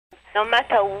No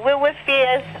matter where we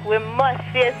face, we must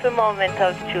face the moment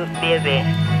of truth, baby.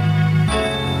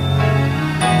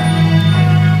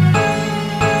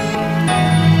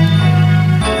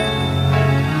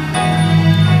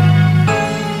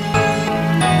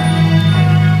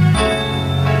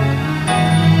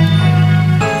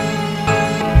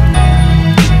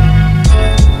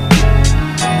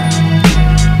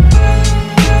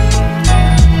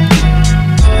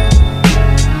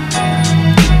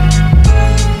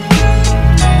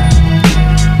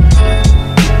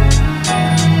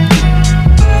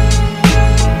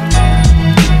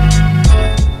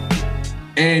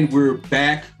 And we're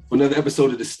back for another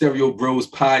episode of the Stereo Bros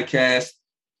podcast.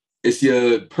 It's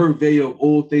your purveyor of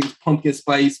all things pumpkin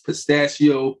spice,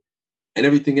 pistachio, and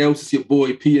everything else. It's your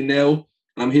boy P&L.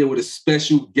 I'm here with a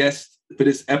special guest for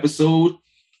this episode.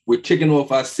 We're kicking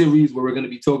off our series where we're going to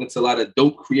be talking to a lot of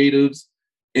dope creatives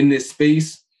in this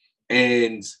space.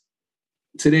 And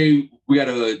today we got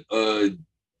a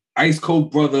ice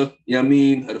cold brother, you know what I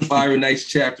mean? The Fire and Ice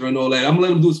chapter and all that. I'm going to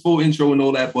let him do his full intro and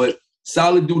all that, but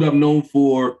solid dude I've known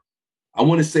for, I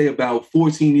want to say about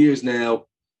 14 years now.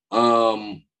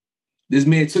 This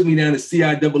man took me down to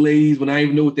CIAAs when I didn't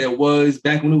even know what that was,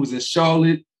 back when it was in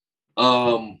Charlotte.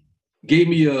 Gave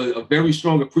me a very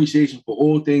strong appreciation for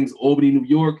all things Albany, New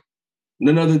York.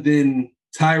 None other than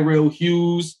Tyrell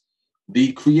Hughes,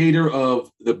 the creator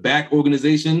of the BACK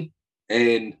organization.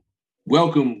 And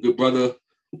welcome, good brother.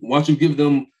 Why don't you give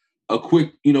them a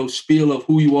quick, spiel of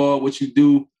who you are, what you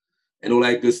do, and all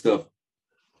that good stuff.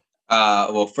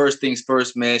 Well, first things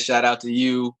first, man. Shout out to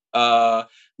you, Mr.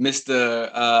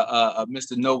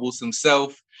 Nobles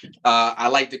himself. I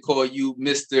like to call you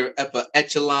Mr. Upper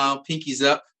Echelon, pinkies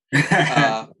up.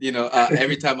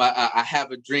 Every time I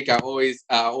have a drink, I always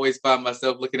find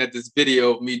myself looking at this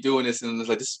video of me doing this, and it's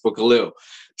like, this is for Khalil.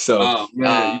 So,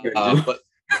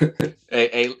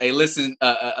 hey, listen,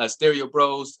 Stereo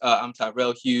Bros. I'm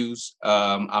Tyrell Hughes.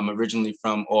 I'm originally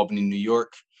from Albany, New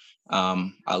York.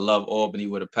 I love Albany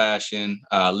with a passion.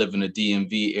 I live in the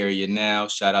DMV area now.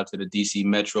 Shout out to the DC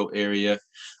metro area.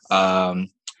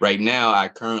 Right now, I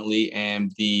currently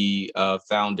am the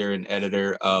founder and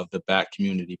editor of the BACK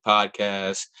Community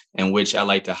Podcast, in which I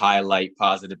like to highlight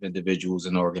positive individuals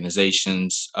and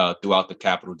organizations throughout the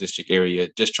Capital District area,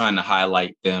 just trying to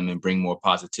highlight them and bring more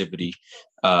positivity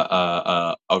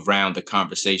around the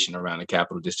conversation around the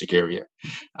Capital District area.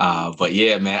 But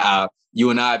yeah, man, you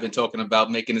and I have been talking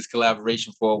about making this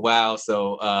collaboration for a while,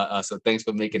 so thanks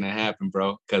for making it happen,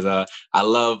 bro. Because I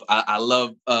love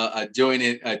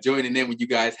joining in when you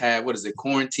guys have, what is it,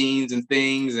 quarantines and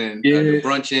things, and the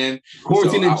brunching.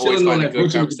 Quarantine and chilling on that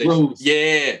brunching with the bros.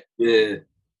 Yeah.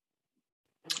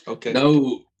 Okay.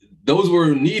 No, those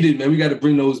were needed, man. We got to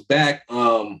bring those back.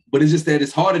 But it's just that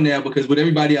it's harder now because with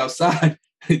everybody outside,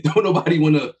 don't nobody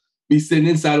want to be sitting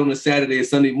inside on a Saturday or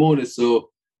Sunday morning.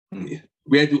 So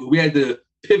we had to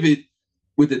pivot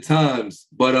with the times.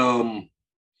 But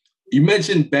you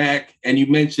mentioned BACK and you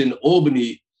mentioned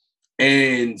Albany,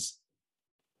 and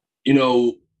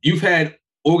you've had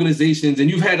organizations and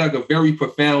you've had like a very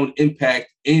profound impact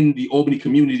in the Albany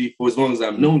community for as long as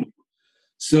I've known you.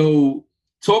 So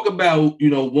talk about,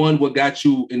 one, what got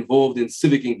you involved in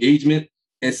civic engagement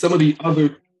and some of the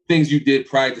other things you did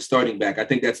prior to starting BACK. I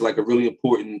think that's like a really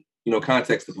important,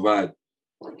 context to provide.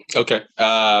 Okay.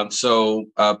 So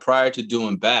prior to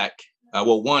doing BACK,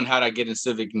 one, how did I get in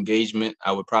civic engagement?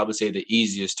 I would probably say the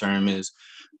easiest term is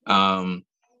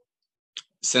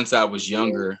since I was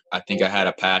younger, I think I had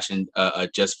a passion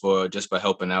just for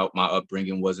helping out. My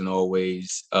upbringing wasn't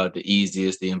always the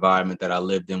easiest. The environment that I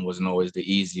lived in wasn't always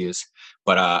the easiest,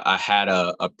 but I had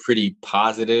a pretty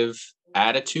positive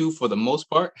attitude for the most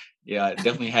part. Yeah, I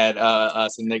definitely had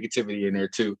some negativity in there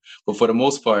too, but for the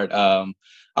most part,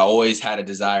 I always had a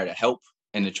desire to help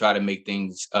and to try to make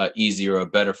things easier or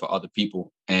better for other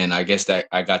people. And I guess that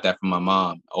I got that from my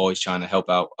mom, always trying to help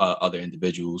out other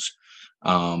individuals.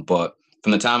 But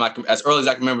from the time as early as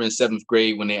I can remember in 7th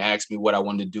grade, when they asked me what I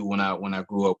wanted to do when I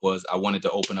grew up, was I wanted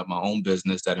to open up my own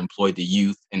business that employed the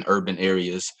youth in urban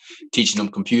areas, teaching them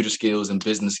computer skills and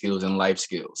business skills and life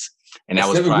skills. And that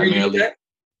was primarily,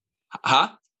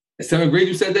 In 7th grade,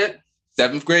 you said that?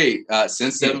 7th grade.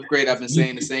 Since 7th grade, I've been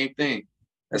saying the same thing.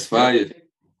 That's fire.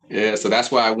 Yeah, so that's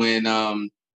why when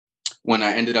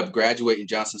I ended up graduating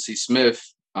Johnson C. Smith,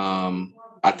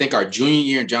 I think our junior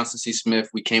year in Johnson C. Smith,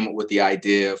 we came up with the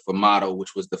idea for MODO,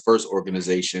 which was the first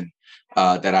organization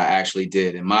that I actually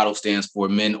did. And MODO stands for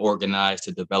Men Organized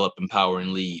to Develop, Empower,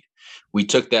 and Lead. We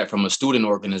took that from a student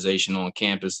organization on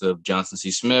campus of Johnson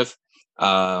C. Smith.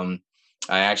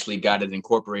 I actually got it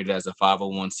incorporated as a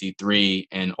 501c3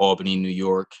 in Albany, New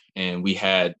York, and we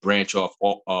had branch off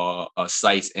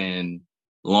sites in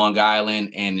Long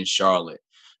Island and in Charlotte.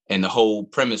 And the whole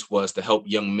premise was to help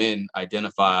young men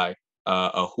identify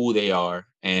who they are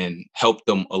and help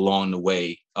them along the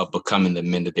way of becoming the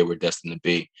men that they were destined to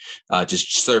be,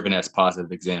 just serving as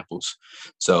positive examples.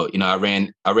 So, I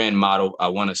ran Model, I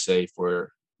want to say,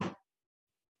 for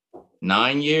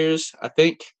 9 years, I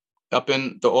think, up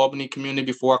in the Albany community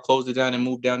before I closed it down and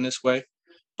moved down this way.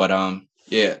 But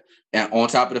yeah. And on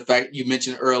top of the fact you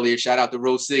mentioned earlier, shout out to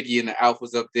Rose Siggy and the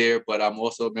Alphas up there, but I'm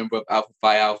also a member of Alpha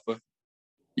Phi Alpha.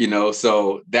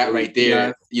 So that right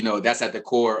there, that's at the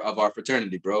core of our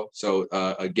fraternity, bro. So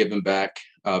giving back,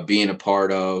 being a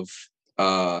part of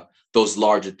those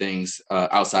larger things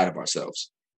outside of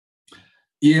ourselves.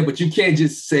 Yeah, but you can't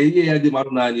just say, I did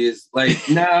Model 9 years. Like,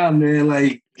 nah, man,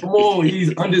 like, come on,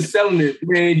 he's underselling it.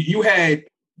 Man, you had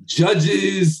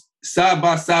judges side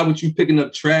by side with you picking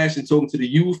up trash and talking to the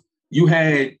youth. You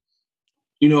had,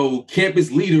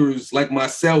 campus leaders like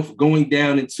myself going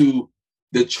down into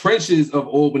the trenches of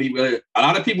Albany. A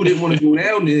lot of people didn't want to go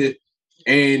down there,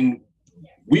 and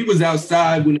we was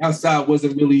outside when outside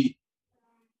wasn't really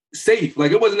safe.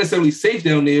 Like, it wasn't necessarily safe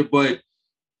down there, but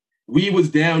we was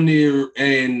down there,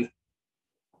 and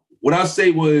what I'll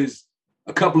say was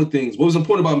a couple of things. What was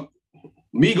important about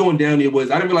me going down there was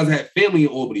I didn't realize I had family in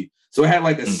Albany. So I had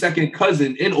like a second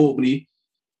cousin in Albany,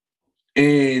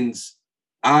 and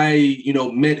I,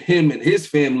 met him and his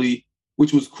family,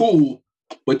 which was cool.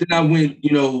 But then I went,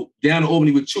 down to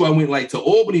Albany with you. I went like to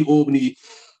Albany.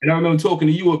 And I remember talking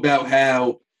to you about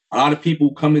how a lot of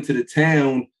people come into the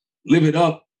town, live it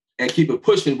up, and keep it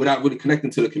pushing without really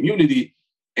connecting to the community.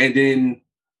 And then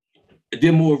I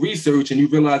did more research, and you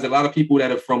realize a lot of people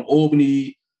that are from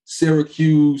Albany,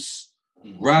 Syracuse,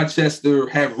 Rochester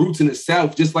have roots in the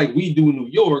South, just like we do in New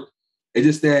York. It's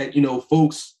just that,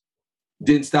 folks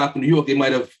didn't stop in New York. They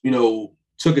might have,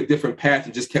 took a different path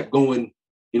and just kept going,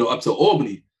 up to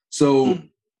Albany. So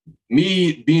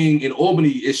me being in Albany,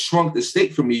 it shrunk the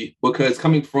state for me because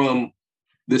coming from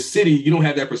the city, you don't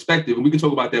have that perspective. And we can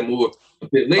talk about that more a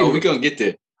bit later. Oh, we're going to get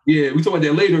there. Yeah, we talk about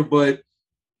that later, but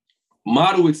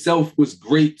Model itself was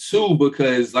great too,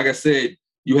 because like I said,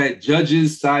 you had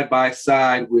judges side by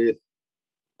side with,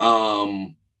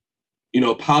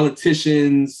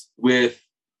 politicians, with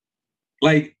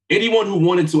like anyone who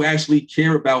wanted to actually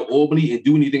care about Albany and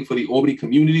do anything for the Albany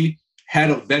community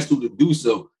had a vessel to do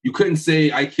so. You couldn't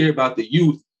say, I care about the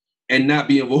youth and not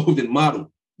be involved in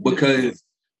Model, because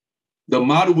the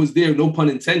Model was there, no pun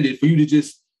intended, for you to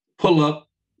just pull up,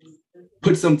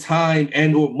 put some time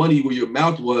and or money where your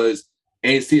mouth was,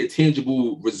 and see a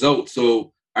tangible result.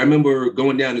 So I remember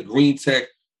going down to Green Tech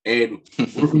and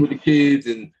working with the kids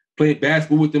and playing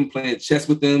basketball with them, playing chess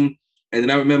with them. And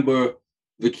then I remember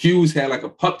the Qs had like a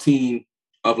pup team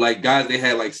of like guys they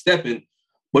had like stepping.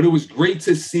 But it was great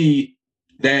to see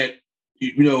that,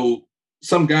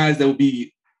 some guys that would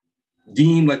be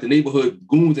deemed like the neighborhood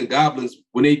goons and goblins,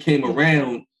 when they came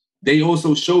around, they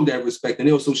also showed that respect. And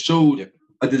they also showed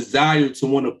a desire to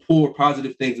want to pour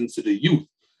positive things into the youth.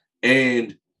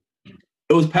 And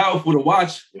it was powerful to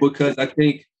watch, because I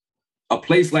think a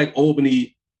place like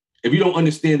Albany, if you don't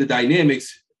understand the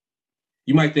dynamics,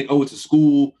 you might think, oh, it's a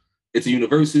school, it's a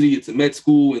university, it's a med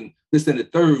school, and this and the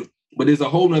third. But there's a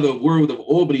whole nother world of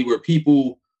Albany where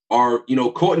people are,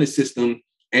 caught in the system.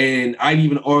 And I'd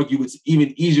even argue it's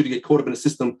even easier to get caught up in the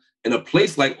system in a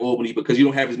place like Albany, because you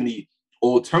don't have as many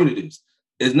alternatives.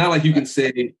 It's not like you can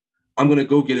say, I'm going to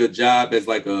go get a job as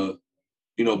like a,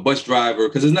 bus driver,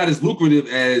 because it's not as lucrative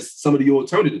as some of the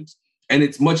alternatives. And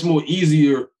it's much more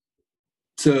easier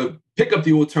to pick up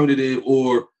the alternative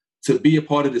or to be a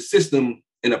part of the system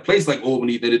in a place like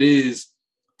Albany than it is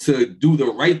to do the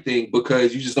right thing,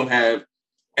 because you just don't have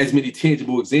as many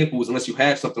tangible examples unless you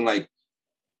have something like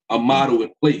a Model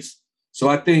in place. So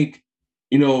I think,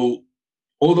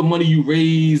 all the money you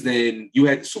raised, and you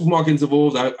had supermarkets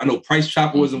involved. I know Price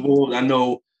Chopper was involved. I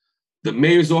know the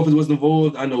mayor's office was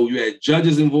involved. I know you had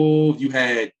judges involved. You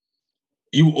had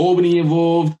Albany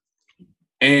involved.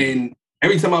 And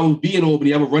every time I would be in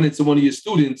Albany, I would run into one of your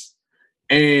students,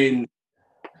 and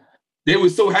they were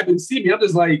so happy to see me. I'm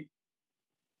just like,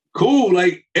 cool.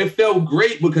 Like, it felt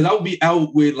great, because I would be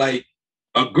out with like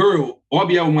a girl, or I'd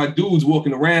be out with my dudes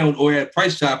walking around, or at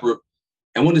Price Chopper,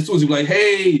 and one of the students would be like,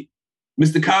 hey,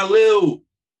 Mr. Khalil,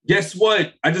 guess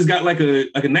what? I just got like a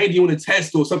 90 on a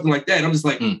test or something like that. And I'm just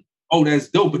like, oh, that's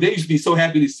dope. But they used to be so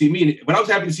happy to see me. But I was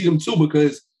happy to see them too,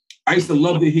 because I used to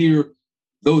love to hear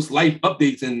those life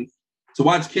updates and to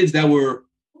watch kids that were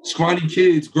scrawny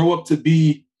kids grow up to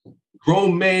be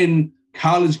grown men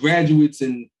college graduates.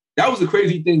 And that was the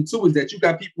crazy thing too, is that you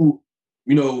got people,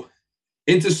 you know,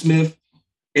 into Smith,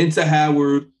 into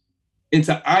Howard,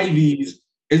 into Ivies.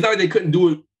 It's not like they couldn't do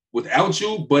it without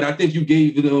you, but I think you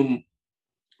gave them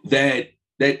that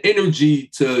energy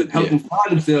to help them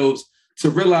find themselves, to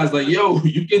realize like, yo,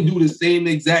 you can do the same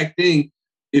exact thing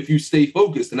if you stay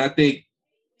focused. And I think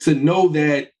to know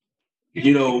that,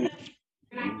 you know,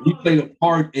 we played a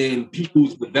part in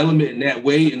people's development in that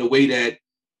way, in a way that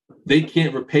they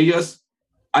can't repay us.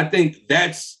 I think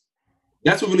that's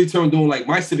what really turned on like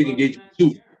my civic engagement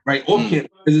too, right? On campus,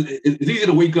 it's easy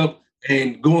to wake up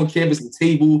and go on campus and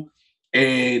table,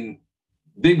 and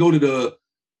then go to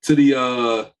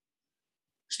the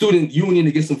student union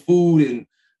to get some food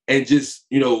and just,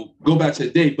 you know, go back to the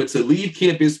day. But to leave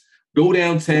campus, go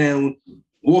downtown,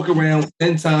 walk around,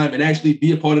 spend time, and actually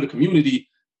be a part of the community,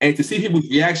 and to see people's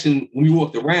reaction when we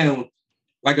walked around,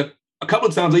 like a couple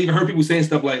of times I even heard people saying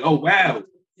stuff like, "Oh wow,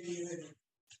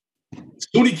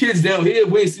 SUNY kids down here,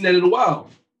 we ain't seen that in a while,"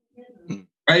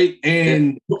 right?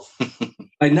 And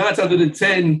like 9 times out of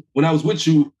 10, when I was with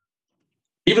you,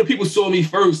 even if people saw me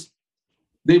first,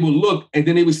 they would look and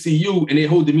then they would see you, and their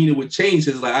whole demeanor would change.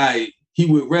 It's like, all right, he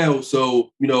went well,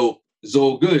 so you know, it's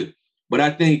all good. But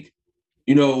I think,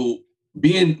 you know,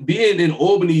 being in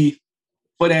Albany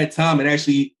for that time and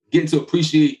actually getting to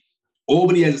appreciate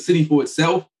Albany as a city for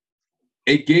itself,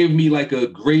 it gave me like a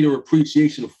greater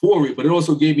appreciation for it, but it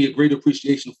also gave me a greater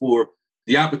appreciation for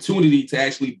the opportunity to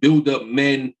actually build up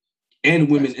men and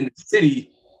women in the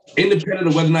city, independent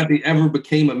of whether or not they ever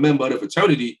became a member of the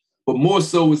fraternity. But more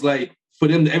so is like for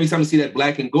them to, every time they see that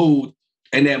black and gold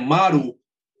and that model,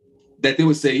 that they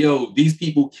would say, yo, these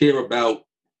people care about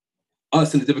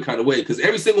us in a different kind of way. Because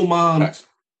every single mom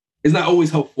is not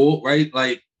always her fault, right?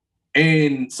 Like,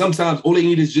 and sometimes all they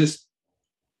need is just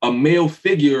a male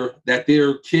figure that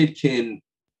their kid can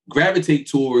gravitate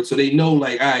towards, so they know,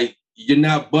 like, all right, you're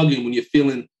not bugging when you're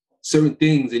feeling certain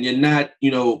things, and you're not,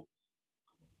 you know,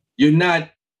 you're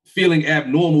not feeling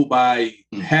abnormal by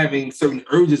having certain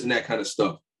urges and that kind of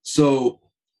stuff. So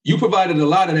you provided a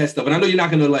lot of that stuff, and I know you're not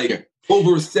going to like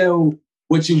oversell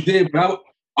what you did, but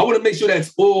I want to make sure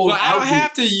that's all. Well, I don't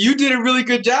have to. You did a really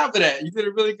good job of that. You did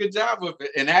a really good job of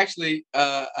it. And actually,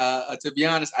 to be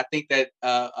honest, I think that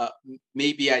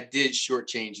maybe I did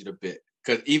shortchange it a bit,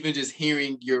 because even just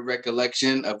hearing your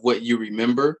recollection of what you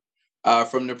remember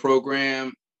from the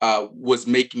program was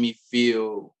making me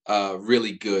feel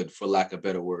really good, for lack of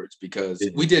better words, because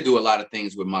we did do a lot of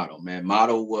things with Motto, man.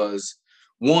 Motto was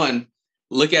one,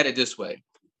 look at it this way.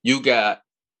 You got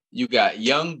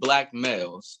young black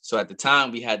males. So at the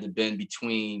time we had to been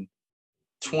between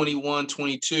 21,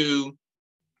 22,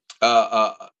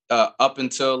 up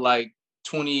until like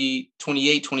 20,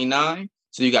 28, 29.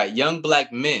 So you got young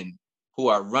black men who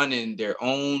are running their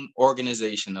own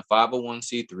organization, a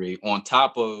 501c3, on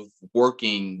top of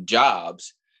working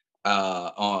jobs,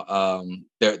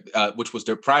 which was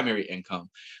their primary income.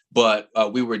 But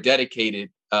we were dedicated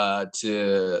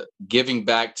to giving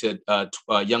back to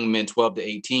young men, 12 to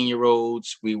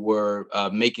 18-year-olds. We were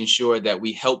making sure that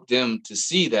we helped them to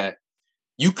see that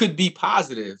you could be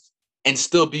positive and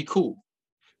still be cool.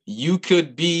 You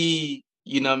could be,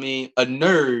 you know what I mean, a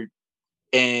nerd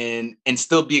and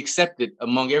still be accepted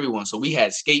among everyone. So we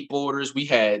had skateboarders, we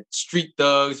had street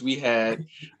thugs, we had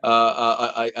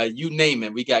you name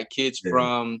it. We got kids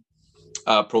from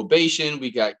probation,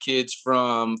 we got kids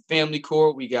from family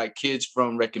court, we got kids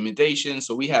from recommendation.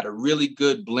 So we had a really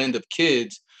good blend of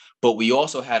kids, but we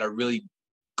also had a really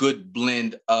good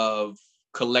blend of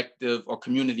collective or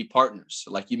community partners.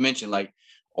 So like you mentioned, like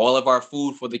all of our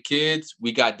food for the kids,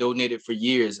 we got donated for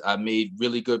years. I made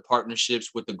really good partnerships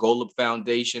with the Golub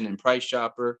Foundation and Price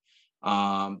Chopper.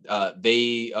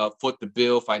 They foot the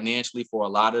bill financially for a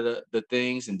lot of the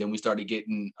things. And then we started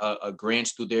getting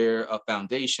grants through their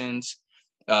foundations.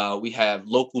 We have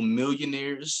local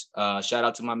millionaires. Shout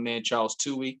out to my man, Charles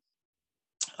Toohey.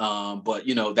 But,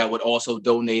 you know, that would also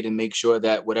donate and make sure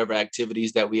that whatever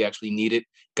activities that we actually needed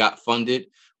got funded,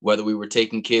 whether we were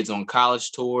taking kids on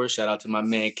college tours. Shout out to my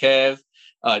man, Kev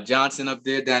Johnson up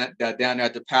there, down there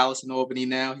at the Palace in Albany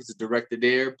now. He's a director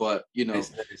there. But, you know,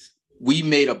 we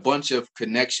made a bunch of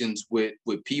connections with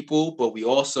people, but we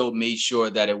also made sure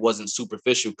that it wasn't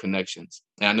superficial connections.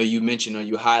 And I know you mentioned or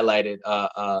you highlighted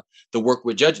the work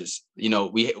with judges. You know,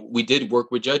 we did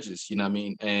work with judges, you know what I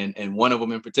mean? And one of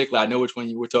them in particular, I know which one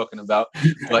you were talking about,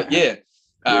 but yeah.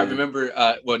 I remember,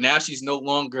 well, now she's no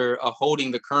longer holding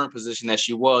the current position that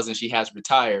she was, and she has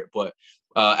retired. But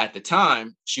at the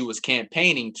time, she was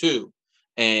campaigning too.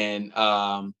 And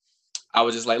I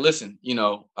was just like, listen, you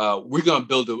know, we're going to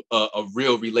build a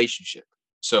real relationship.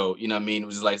 So, you know what I mean? It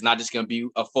was like, it's not just going to be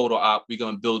a photo op. We're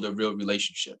going to build a real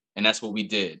relationship. And that's what we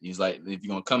did. He's like, if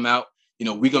you're going to come out, you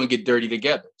know, we're going to get dirty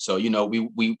together. So, you know,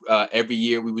 we every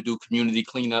year we would do community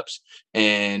cleanups.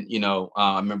 And, you know,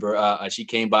 I remember she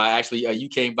came by. Actually, you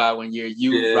came by one year,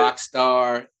 you,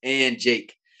 Rockstar, and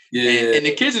Jake. Yeah. And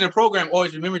the kids in the program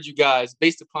always remembered you guys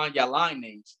based upon your line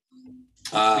names.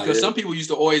 Because some people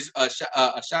used to always shout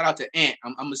out to Ant.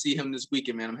 I'm going to see him this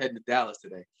weekend, man. I'm heading to Dallas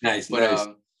today. Nice. Shout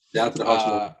out to the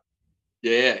house.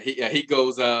 He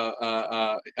goes.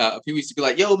 People used to be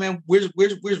like, "Yo, man, where's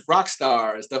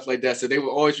Rockstar?" and stuff like that. So they would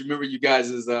always remember you guys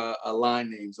as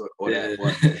line names or that.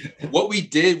 But what we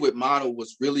did with Model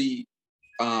was really,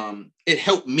 it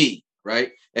helped me,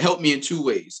 right? It helped me in two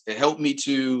ways. It helped me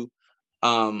to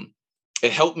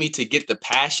get the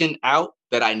passion out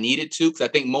that I needed to, because I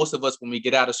think most of us, when we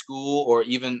get out of school, or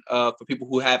even for people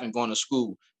who haven't gone to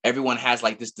school, everyone has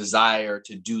like this desire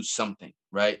to do something,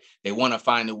 right? They want to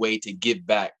find a way to give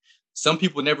back. Some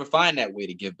people never find that way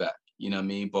to give back, you know what I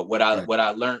mean? But what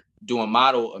I learned doing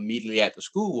Model immediately after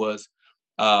school was,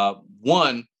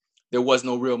 one, there was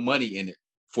no real money in it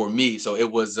for me. So it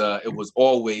was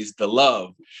always the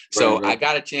love. So I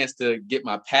got a chance to get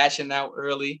my passion out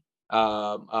early.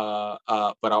 But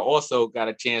I also got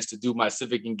a chance to do my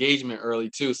civic engagement early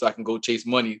too, so I can go chase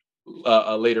money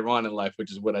later on in life,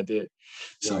 which is what I did.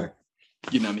 So,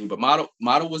 you know what I mean? But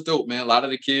Model was dope, man. A lot of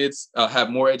the kids have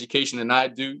more education than I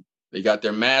do. They got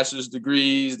their master's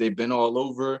degrees. They've been all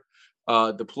over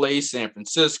the place, San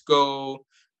Francisco.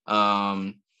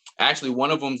 Actually,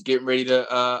 one of them's getting ready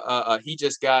to. He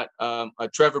just got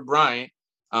Trevor Bryant.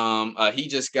 He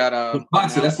just got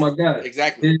boxer. That's my guy.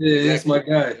 Exactly. Yeah, that's my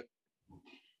guy.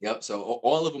 Yep. So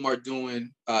all of them are doing,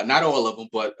 not all of them,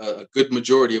 but a good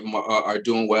majority of them are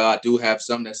doing well. I do have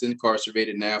some that's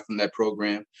incarcerated now from that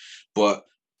program, but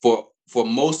for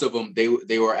most of them,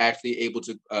 they were actually able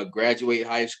to graduate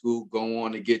high school, go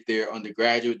on to get their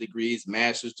undergraduate degrees,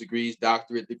 master's degrees,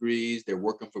 doctorate degrees. They're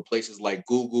working for places like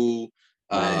Google,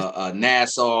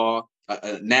 NASA,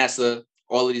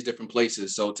 all of these different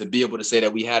places. So to be able to say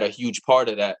that we had a huge part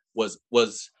of that was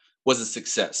a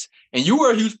success. And you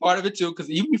were a huge part of it too, because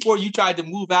even before you tried to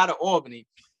move out of Albany,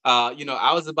 you know,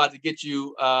 I was about to get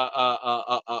you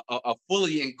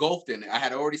fully engulfed in it. I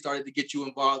had already started to get you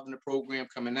involved in the program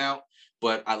coming out,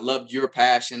 but I loved your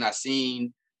passion. I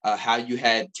seen how you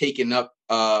had taken up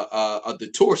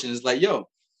the torch, and it's like, yo,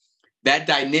 that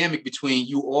dynamic between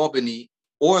Albany,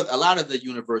 or a lot of the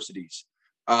universities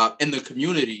and the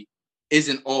community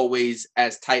isn't always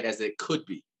as tight as it could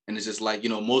be. And it's just like, you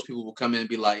know, most people will come in and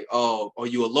be like, oh, are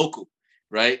you a local?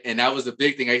 Right. And that was a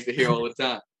big thing I used to hear all the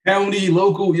time. County,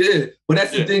 local, yeah. But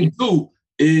that's the thing, too,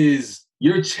 is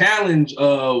your challenge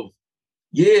of,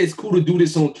 it's cool to do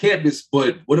this on campus,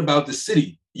 but what about the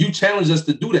city? You challenged us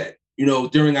to do that, you know,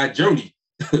 during our journey,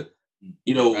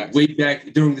 you know, way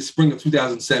back during the spring of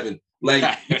 2007.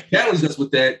 Like, you challenged us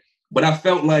with that. But I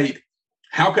felt like,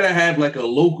 how could I have like a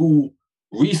local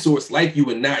resource like you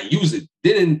and not use it?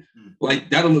 Then, like,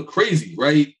 that'll look crazy,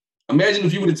 right? Imagine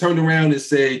if you would have turned around and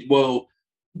said, well,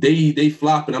 they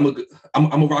flop, and I'm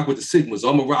a rock with the Sigmas,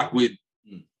 or I'm a rock with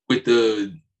like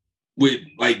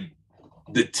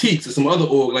the Teaks or some other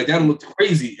org. Like, that'll look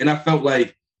crazy. And I felt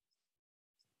like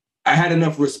I had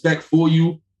enough respect for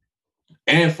you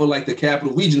and for like the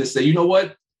Capital Region to say, you know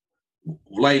what?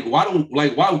 Like, why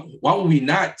would we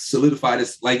not solidify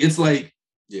this? Like, it's like,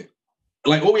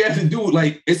 like, all we have to do,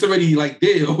 like, it's already like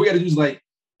there. All we have to do is like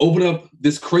open up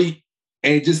this crate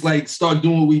and just like start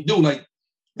doing what we do. Like,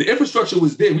 the infrastructure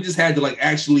was there. We just had to like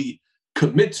actually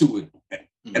commit to it.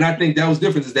 And I think that was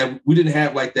different, is that we didn't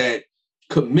have like that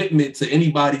commitment to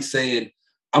anybody saying,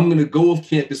 I'm going to go off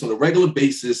campus on a regular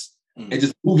basis and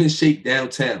just move and shake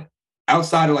downtown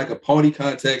outside of like a party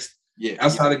context.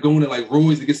 Outside of going to like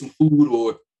Roy's to get some food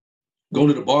or going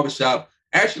to the barbershop,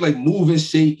 actually like move and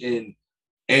shake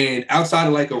and outside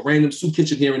of like a random soup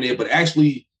kitchen here and there, but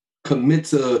actually commit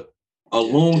to a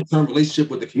long-term relationship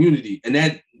with the community. And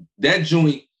that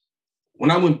joint,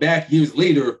 when I went back years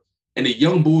later and the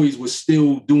young boys were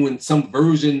still doing some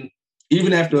version,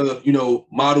 even after, you know,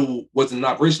 Model wasn't in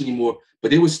operation anymore,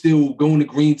 but they were still going to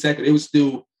Green Tech, or they were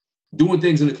still doing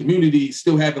things in the community,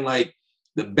 still having like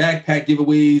the backpack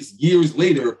giveaways years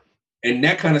later, and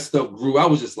that kind of stuff grew. I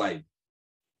was just like,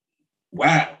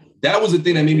 wow. That was the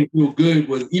thing that made me feel good,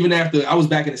 was even after I was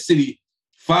back in the city,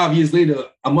 5 years later,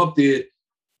 I'm up there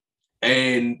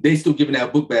and they still giving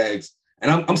out book bags. And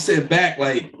I'm sitting back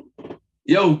like,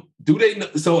 yo, do they know?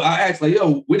 So I asked like,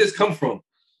 yo, where does this come from?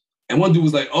 And one dude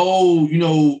was like, oh, you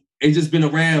know, it's just been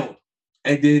around.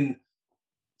 And then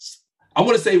I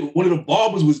want to say one of the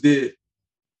barbers was there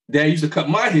that used to cut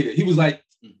my hair. He was like,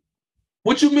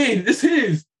 what you mean? This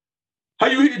is. How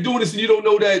you here doing this and you don't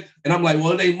know that? And I'm like,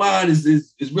 well, it ain't mine.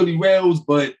 It's really Rail's.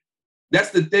 But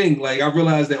that's the thing. Like, I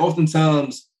realize that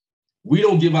oftentimes we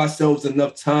don't give ourselves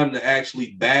enough time to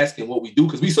actually bask in what we do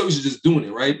because we so used to just doing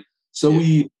it, right? So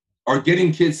we are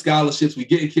getting kids scholarships. We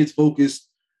getting kids focused.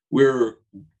 We're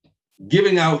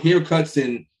giving out haircuts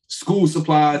and school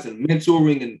supplies and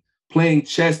mentoring and playing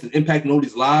chess and impacting all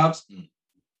these lives.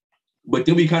 But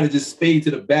then we kind of just fade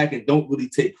to the back and don't really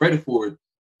take credit for it.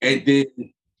 And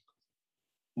then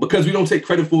because we don't take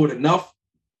credit for it enough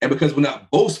and because we're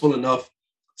not boastful enough,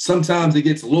 sometimes it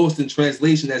gets lost in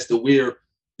translation as to where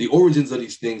the origins of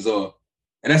these things are.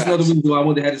 And that's another reason why I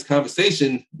wanted to have this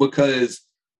conversation, because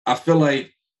I feel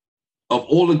like of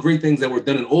all the great things that were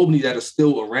done in Albany that are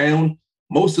still around,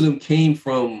 most of them came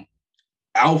from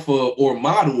Alpha or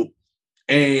Model.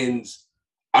 And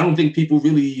I don't think people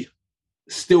really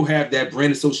still have that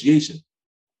brand association.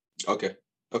 Okay.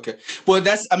 Well,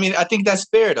 I think that's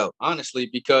fair though, honestly,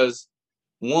 because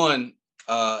one,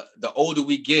 the older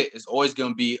we get, is always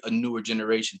going to be a newer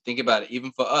generation. Think about it.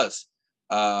 Even for us,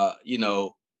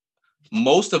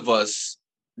 most of us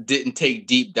didn't take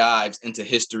deep dives into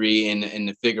history and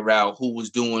to figure out who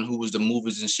was the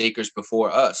movers and shakers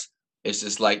before us. It's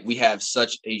just like we have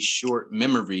such a short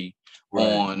memory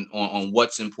on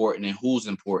what's important and who's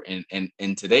important. And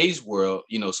in today's world,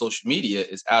 social media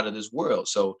is out of this world.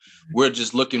 So we're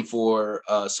just looking for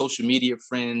social media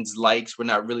friends, likes. We're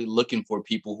not really looking for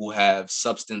people who have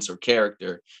substance or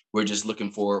character. We're just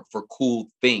looking for cool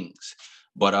things.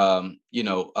 But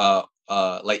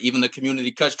like even the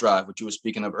community cuts drive, which you were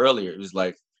speaking of earlier, it was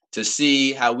like to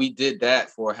see how we did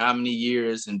that for how many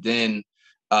years, and then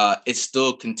it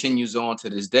still continues on to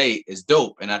this day is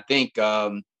dope. And I think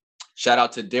shout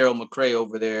out to Daryl McCray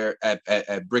over there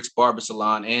at Bricks Barber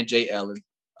Salon and Jay Ellen.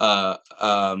 What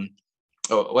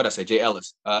did I say? Jay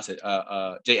Ellis. I said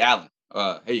Jay Allen.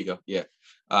 Here you go. Yeah.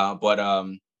 But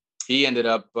he ended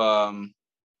up putting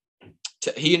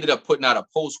out a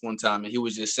post one time, and he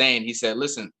was just saying, he said,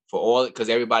 listen, because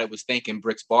everybody was thanking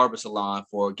Bricks Barber Salon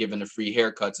for giving the free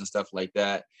haircuts and stuff like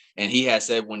that. And he had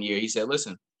said one year, he said,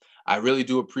 listen, I really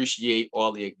do appreciate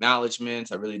all the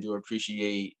acknowledgments. I really do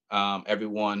appreciate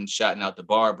everyone shouting out the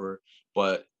barber,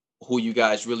 but who you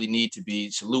guys really need to be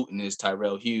saluting is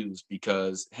Tyrell Hughes,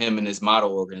 because him and his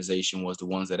model organization was the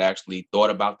ones that actually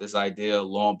thought about this idea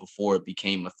long before it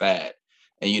became a fad.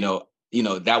 And,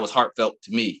 that was heartfelt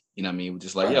to me. You know what I mean?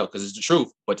 Just like, because it's the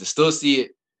truth. But to still see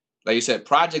it, like you said,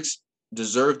 projects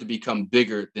deserve to become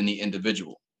bigger than the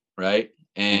individual, right?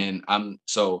 And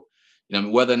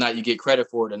whether or not you get credit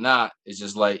for it or not, it's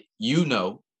just like,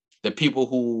 the people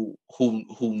who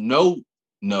know.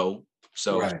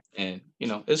 So, and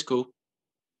it's cool.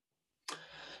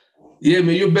 Yeah,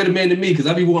 man, you're a better man than me because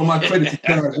I be wanting my credit.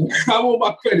 I want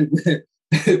my credit, man.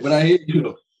 But I hear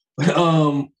you.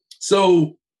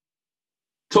 So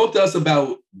talk to us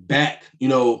about back.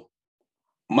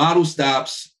 Model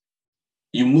stops.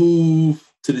 You move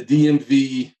to the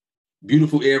DMV,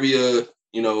 beautiful area.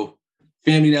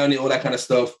 Family down there, all that kind of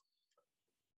stuff.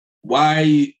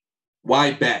 Why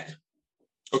back?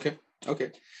 Okay.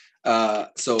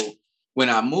 So when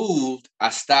I moved, I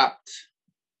stopped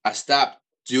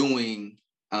doing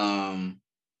a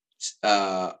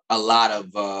lot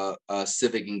of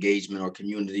civic engagement or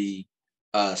community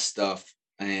stuff.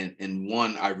 And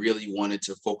one, I really wanted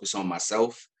to focus on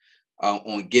myself,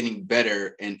 on getting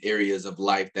better in areas of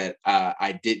life that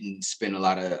I didn't spend a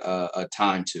lot of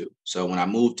time to. So when I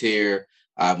moved here,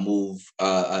 I moved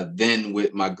then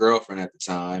with my girlfriend at the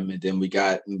time, and then we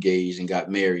got engaged and got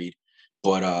married.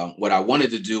 But what I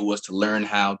wanted to do was to learn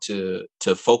how to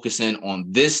focus in on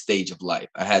this stage of life.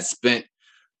 I had spent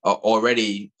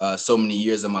already so many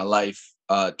years of my life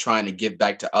trying to give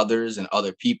back to others and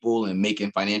other people and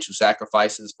making financial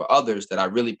sacrifices for others, that I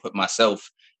really put myself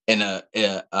in I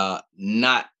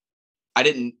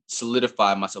didn't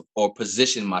solidify myself or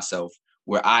position myself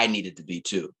where I needed to be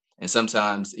too. And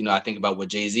sometimes, I think about what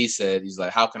Jay-Z said. He's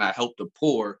like, how can I help the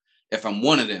poor if I'm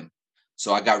one of them?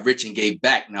 So I got rich and gave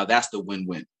back. Now that's the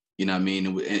win-win. You know what I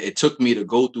mean? It took me to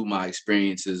go through my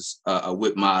experiences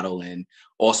with Model and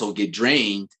also get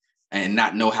drained and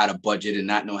not know how to budget and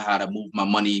not know how to move my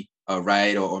money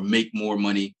right or make more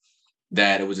money,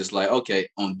 that it was just like, okay,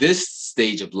 on this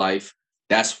stage of life,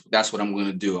 that's what I'm going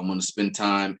to do. I'm going to spend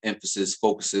time,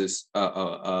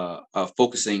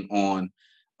 focusing on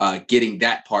getting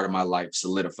that part of my life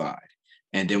solidified.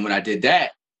 And then when I did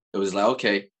that, it was like,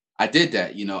 okay, I did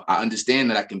that. I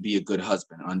understand that I can be a good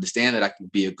husband. I understand that I can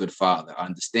be a good father. I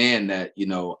understand that,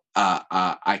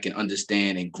 I can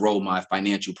understand and grow my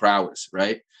financial prowess.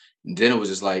 Right. And then it was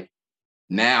just like,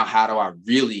 now how do I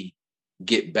really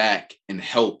get back and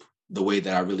help the way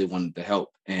that I really wanted to help.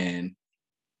 And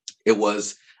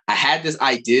I had this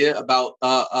idea about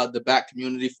the Black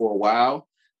community for a while,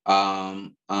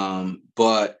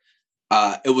 but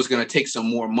it was going to take some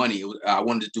more money. I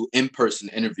wanted to do in-person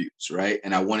interviews, right?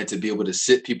 And I wanted to be able to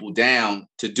sit people down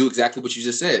to do exactly what you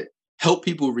just said. Help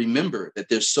people remember that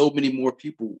there's so many more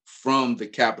people from the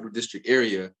Capital District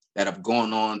area that have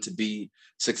gone on to be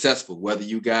successful, whether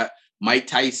you got Mike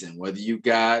Tyson, whether you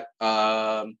got...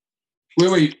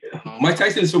 Wait. Mike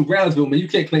Tyson is from Brownsville, man. You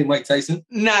can't claim Mike Tyson.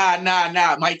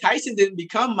 Nah. Mike Tyson didn't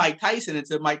become Mike Tyson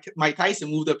until Mike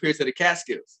Tyson moved up here to the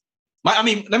Catskills. Let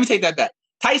me take that back.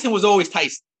 Tyson was always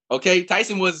Tyson, okay?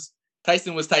 Tyson was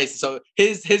Tyson. So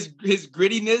his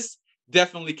grittiness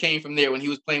definitely came from there when he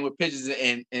was playing with pigeons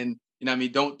and you know what I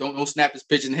mean, don't snap his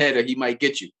pigeon head or he might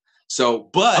get you. So,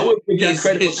 but his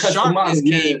sharpness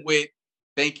came with,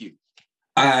 thank you.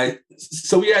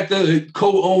 So we had to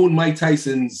co-own Mike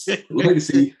Tyson's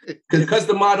legacy because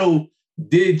Customato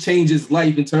did change his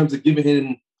life in terms of giving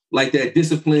him like that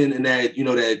discipline and that, you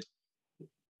know, that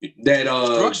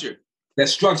structure. That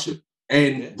structure.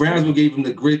 And Brownsville gave him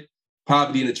the grit,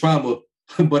 poverty, and the trauma.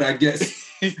 But I guess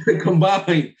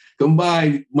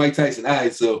combined Mike Tyson. All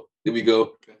right, so here we go.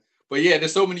 Okay. But yeah,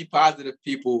 there's so many positive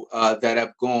people that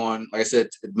have gone, like I said,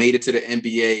 made it to the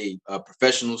NBA,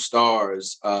 professional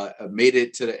stars, made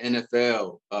it to the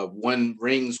NFL, won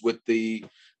rings with the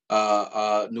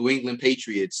New England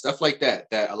Patriots, stuff like that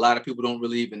a lot of people don't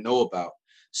really even know about.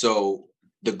 So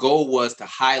the goal was to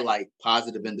highlight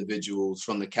positive individuals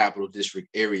from the Capital District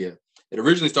area. It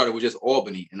originally started with just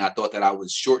Albany, and I thought that I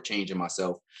was shortchanging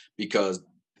myself because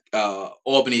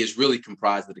Albany is really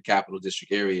comprised of the Capital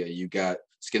District area. You got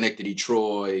Schenectady,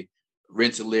 Troy,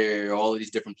 Rensselaer, all of these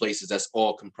different places. That's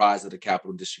all comprised of the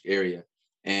Capital District area.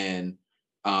 And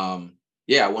I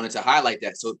wanted to highlight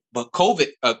that. So, but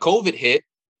COVID hit.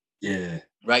 Yeah.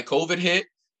 Right. COVID hit.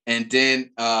 And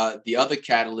then the other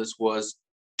catalyst was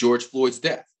George Floyd's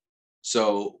death.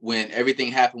 So when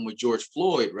everything happened with George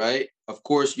Floyd, right? Of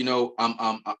course, you know,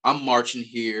 I'm marching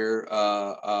here.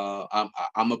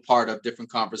 I'm a part of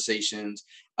different conversations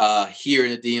here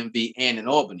in the DMV and in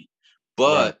Albany.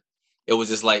 But It was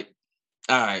just like,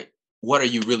 all right, what are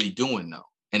you really doing though?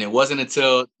 And it wasn't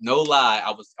until, no lie,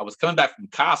 I was coming back from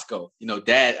Costco, you know,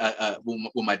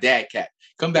 with my dad cat,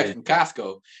 come back from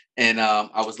Costco, and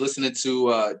I was listening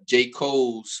to J.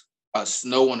 Cole's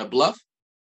 "Snow on the Bluff."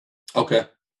 Okay.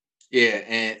 Yeah,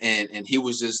 and he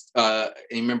was just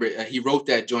remember he wrote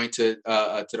that joint to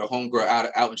the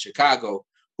homegirl out in Chicago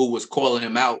who was calling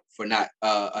him out for not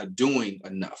doing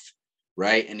enough,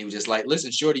 right? And he was just like,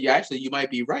 listen, shorty, you might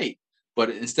be right, but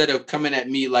instead of coming at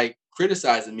me like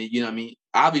criticizing me, you know what I mean?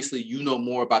 Obviously, you know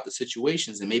more about the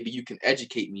situations, and maybe you can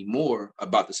educate me more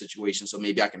about the situation, so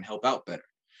maybe I can help out better.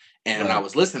 And when I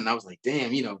was listening, I was like,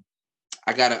 damn, you know,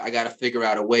 I gotta figure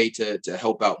out a way to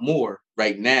help out more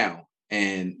right now.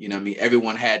 And, you know what I mean,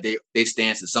 everyone had their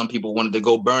stances. Some people wanted to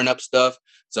go burn up stuff.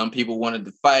 Some people wanted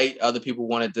to fight. Other people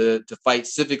wanted to fight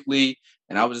civically.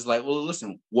 And I was just like, well,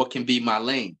 listen, what can be my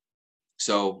lane?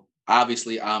 So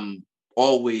obviously I'm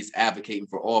always advocating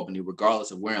for Albany,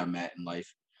 regardless of where I'm at in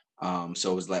life.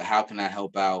 So it was like, how can I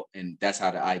help out? And that's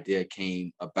how the idea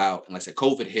came about. And like I said,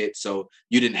 COVID hit. So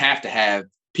you didn't have to have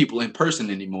people in person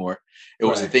anymore. It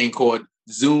was a thing called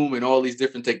Zoom and all these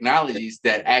different technologies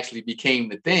that actually became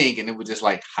the thing. And it was just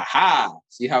like,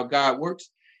 see how God works?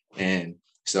 And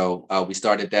so we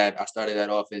started that. I started that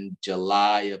off in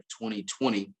July of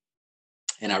 2020.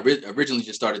 And I originally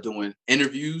just started doing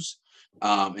interviews.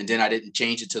 And then I didn't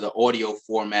change it to the audio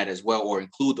format as well, or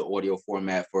include the audio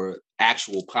format for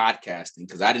actual podcasting,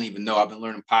 because I didn't even know. I've been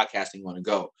learning podcasting on the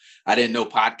go. I didn't know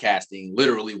podcasting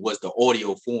literally was the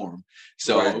audio form.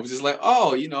 So it was just like,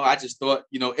 oh, you know, I just thought,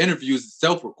 you know, interviews is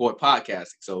self-record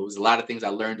podcasting. So it was a lot of things I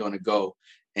learned on the go,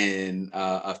 and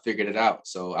I figured it out.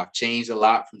 So I've changed a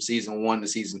lot from season 1 to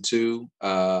season 2.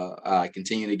 I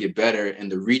continue to get better,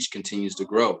 and the reach continues to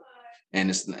grow. And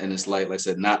it's like I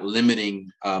said, not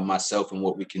limiting myself and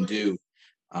what we can do.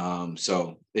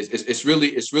 So it's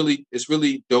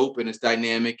really dope, and it's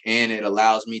dynamic, and it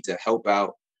allows me to help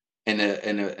out in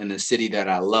a city that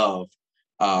I love,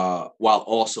 while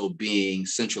also being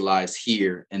centralized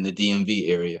here in the DMV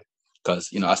area.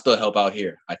 Because, you know, I still help out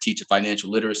here. I teach a financial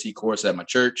literacy course at my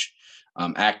church.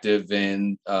 I'm active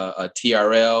in a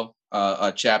TRL,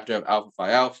 a chapter of Alpha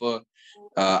Phi Alpha.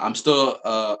 I'm still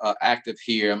active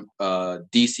here,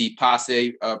 DC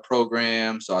Passe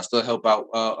program. So I still help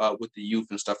out with the youth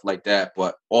and stuff like that.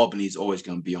 But Albany is always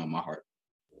going to be on my heart.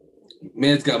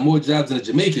 Man's got more jobs than a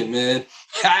Jamaican, man.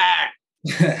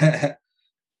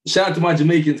 shout out to my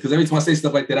Jamaicans, because every time I say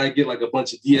stuff like that, I get like a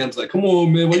bunch of DMs like, come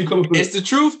on, man, why you coming for It's the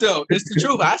truth, though. It's the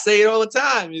truth. I say it all the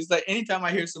time. It's like anytime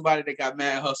I hear somebody that got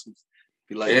mad hustles,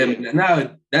 be like, nah,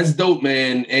 that's dope,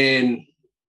 man. And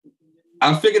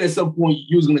I figured at some point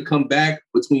you was gonna come back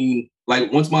between,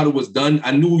 like, once Model was done,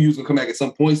 I knew you was gonna come back at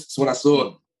some point. So when I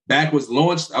saw Back was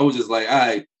launched, I was just like, all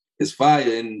right, it's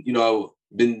fire. And you know,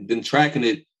 I've been tracking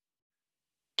it.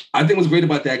 I think what's great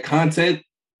about that content,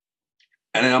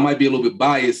 and I might be a little bit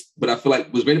biased, but I feel like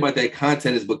what's great about that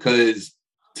content is because,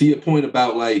 to your point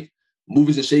about like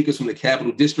movers and shakers from the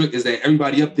Capital District, is that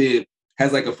everybody up there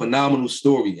has like a phenomenal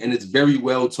story and it's very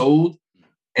well told.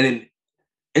 And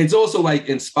it's also like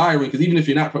inspiring, because even if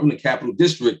you're not from the Capital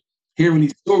District, hearing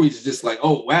these stories is just like,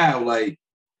 oh, wow. Like,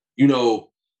 you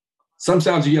know,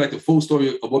 sometimes you get like the full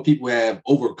story of what people have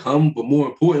overcome, but more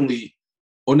importantly,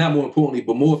 or not more importantly,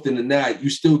 but more often than not, you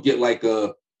still get like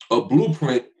a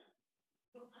blueprint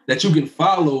that you can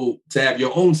follow to have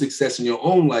your own success in your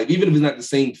own life. Even if it's not the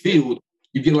same field,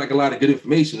 you get like a lot of good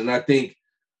information. And I think,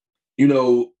 you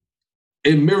know,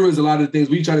 it mirrors a lot of the things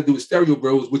we try to do with Stereo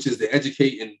Bros, which is to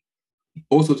educate and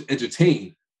also to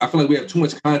entertain. I feel like we have too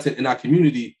much content in our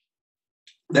community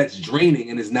that's draining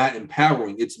and is not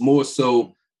empowering. It's more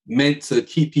so meant to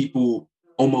keep people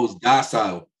almost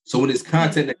docile. So when it's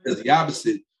content that does the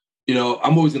opposite, you know,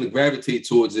 I'm always going to gravitate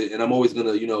towards it, and I'm always going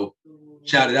to, you know,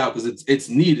 shout it out, because it's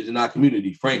needed in our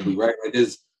community, frankly, right? Like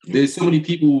there's so many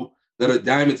people that are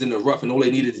diamonds in the rough, and all they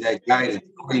need is that guidance.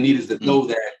 All they need is to know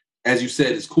that, as you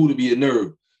said, it's cool to be a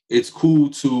nerd. It's cool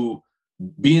to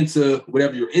be into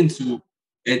whatever you're into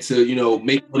and to, you know,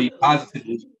 make money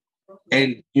positively.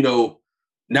 And, you know,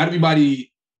 not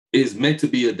everybody is meant to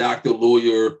be a doctor,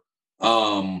 lawyer,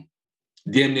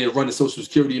 damn near run the Social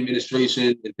Security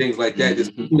Administration and things like that.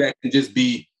 There's people that can just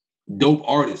be dope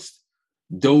artists,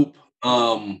 dope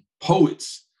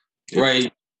poets,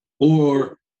 right?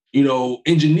 Or, you know,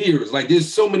 engineers. Like,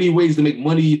 there's so many ways to make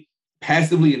money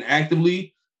passively and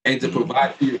actively and to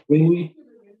provide for your family.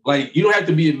 Like, you don't have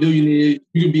to be a millionaire.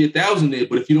 You can be a thousandaire,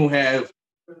 but if you don't have,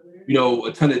 you know,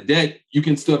 a ton of debt, you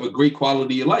can still have a great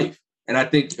quality of life. And I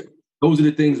think those are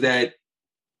the things that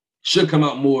should come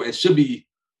out more and should be,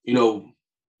 you know,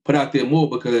 put out there more,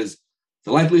 because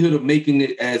the likelihood of making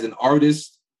it as an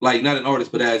artist, like not an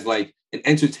artist, but as like an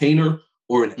entertainer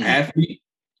or an athlete,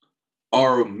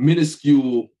 are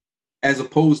minuscule as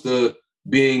opposed to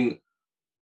being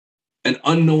an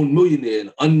unknown millionaire,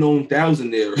 an unknown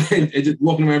thousandaire, and just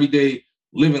walking around every day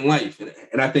living life.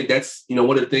 And I think that's, you know,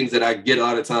 one of the things that I get a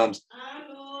lot of times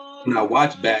when I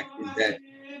watch Back is that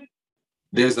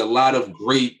there's a lot of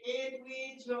great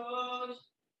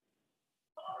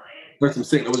person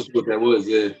singing. I wasn't sure what that was.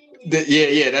 Yeah.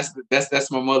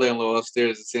 That's my mother-in-law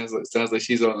upstairs. It sounds like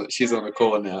she's on the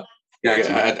call now.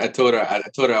 Gotcha. I told her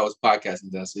I was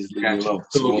podcasting now, so just leave me alone.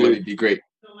 So won't let me be great.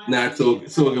 Nah, it's all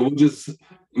good. We'll just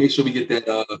make sure we get that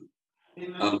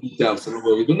beat out. So no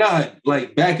worries. But nah,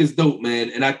 like, Back is dope,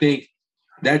 man. And I think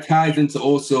that ties into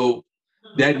also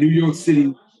that New York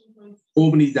City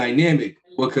Albany dynamic,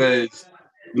 because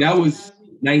when I was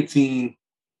 19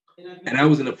 and I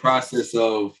was in the process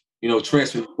of, you know,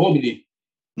 transferring to Albany,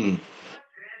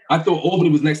 I thought Albany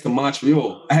was next to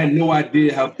Montreal. I had no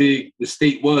idea how big the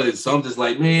state was. So I'm just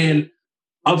like, man,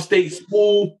 upstate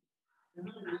school.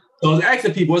 So I was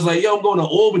asking people, I was like, yo, I'm going to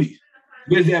Albany.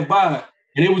 Where's that by?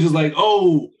 And it was just like,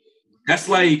 oh, that's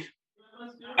like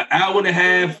an hour and a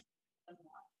half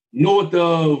north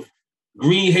of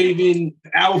Greenhaven,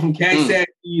 an hour from Kansas,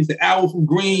 an hour from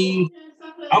Green.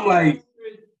 I'm like,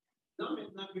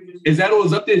 is that all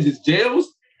that's up there? Is just jails?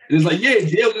 And it's like, yeah,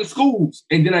 jails and schools.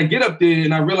 And then I get up there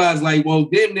and I realize, like, well,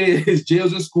 damn, there's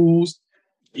jails and schools.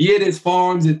 Yeah, there's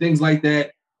farms and things like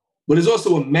that. But it's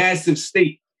also a massive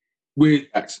state with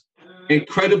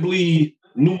incredibly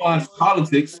nuanced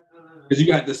politics, because you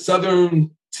got the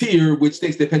southern tier, which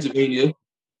takes to Pennsylvania.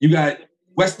 You got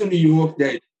Western New York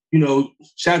that, you know,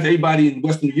 shout out to everybody in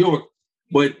Western New York,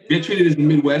 but they're treated as the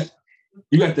Midwest.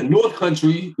 You got the North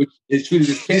Country, which is treated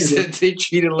as Canada. They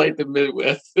treated like the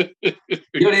Midwest. You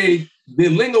know, their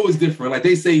lingo is different. Like,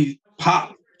 they say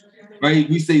pop, right?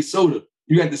 We say soda.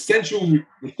 You got the central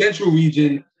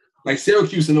region, like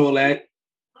Syracuse and all that.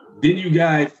 Then you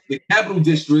got the Capital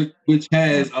District, which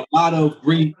has a lot of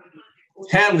great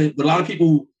talent, but a lot of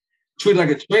people treat it like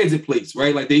a transit place,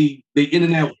 right? Like they in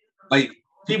and out. Like,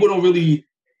 people don't really,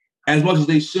 as much as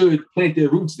they should, plant their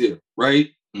roots there, right?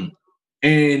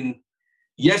 And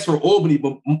yes, for Albany,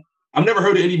 but I've never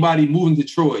heard of anybody moving to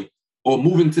Troy or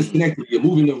moving to Schenectady or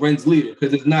moving to Rensselaer,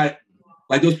 because it's not,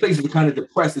 like, those places are kind of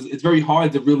depressed. It's very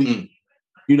hard to really,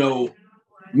 you know,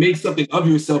 make something of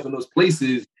yourself in those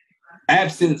places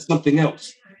absent something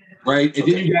else. right? And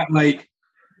then you got like,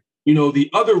 you know, the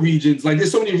other regions. Like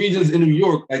there's so many regions in New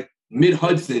York, like Mid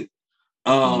Hudson.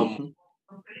 So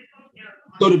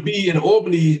to be in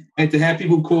Albany and to have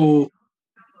people call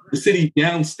the city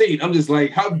downstate, I'm just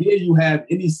like, how dare you have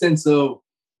any sense of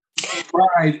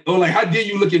pride, or like, how dare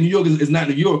you look at New York as not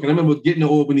New York? And I remember getting to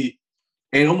Albany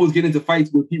and almost getting into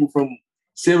fights with people from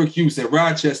Syracuse and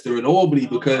Rochester and Albany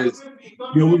because,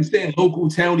 you know, we were saying local,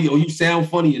 towny, or you sound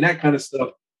funny and that kind of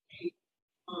stuff.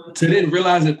 To then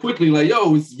realizing quickly, like,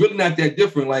 yo, it's really not that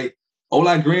different. Like, all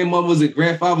our grandmothers and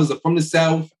grandfathers are from the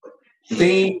South.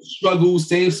 Same struggles,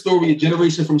 same story, a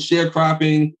generation from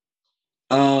sharecropping.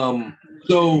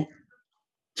 So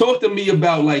talk to me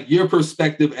about like your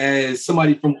perspective as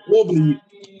somebody from Albany,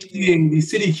 seeing these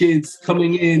city kids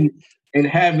coming in and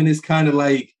having this kind of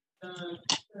like,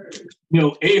 you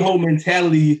know, a-hole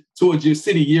mentality towards your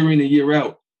city year in and year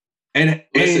out. And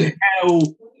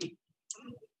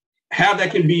how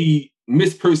that can be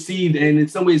misperceived and in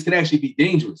some ways can actually be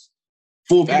dangerous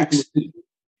for Facts. people.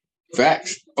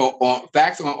 Facts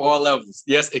on all levels.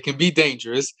 Yes, it can be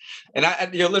dangerous. And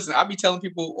listen, I be telling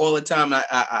people all the time.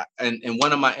 I in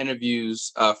one of my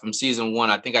interviews from season 1,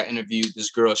 I think I interviewed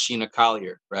this girl Sheena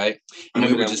Collier, right? And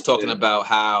we were just talking about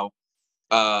how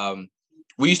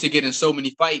we used to get in so many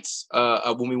fights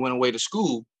when we went away to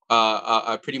school,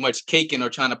 pretty much caking or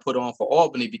trying to put on for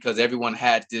Albany because everyone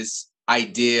had this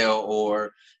idea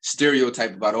or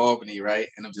stereotype about Albany, right?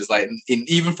 And I'm just like, and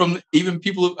even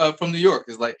people from New York,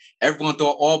 is like everyone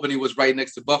thought Albany was right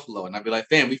next to Buffalo, and I'd be like,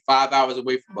 fam, we 5 hours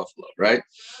away from Buffalo, right?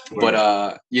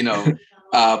 But you know,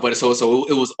 but so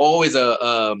it was always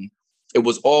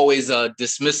a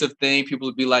dismissive thing. People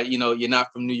would be like, you know, you're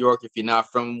not from New York if you're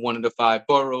not from one of the 5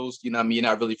 boroughs. You know what I mean?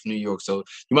 You're not really from New York. So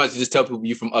you might just tell people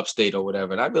you're from upstate or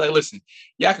whatever. And I'd be like, listen,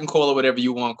 I can call it whatever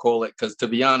you want to call it. Because to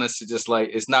be honest, it's just like,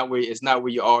 it's not where you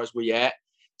are, it's where you're at.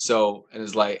 So, and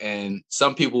it's like, and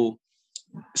some people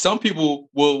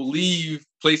will leave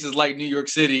places like New York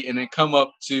City and then come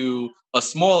up to a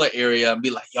smaller area and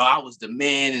be like, yo, I was the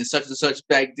man and such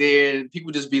back there. And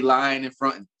people just be lying in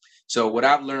front. So what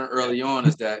I've learned early on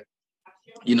is that,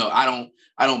 you know, I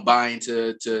don't buy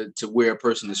into where a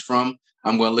person is from.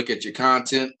 I'm going to look at your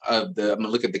content I'm going to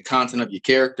look at the content of your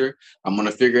character. I'm going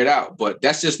to figure it out. But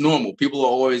that's just normal. People are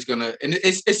always going to, and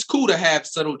it's cool to have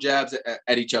subtle jabs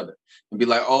at each other and be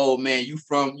like, oh man, you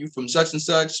from such and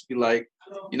such. Be like,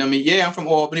 you know what I mean? Yeah, I'm from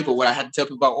Albany. But what I had to tell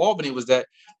people about Albany was that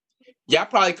y'all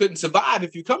probably couldn't survive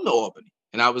if you come to Albany.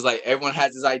 And I was like, everyone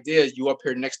has this idea, you up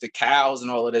here next to cows and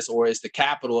all of this, or it's the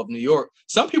capital of New York.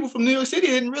 Some people from New York City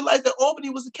didn't realize that Albany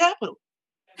was the capital.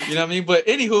 You know what I mean? But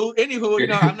anywho, you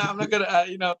know, I'm not gonna,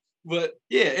 you know, but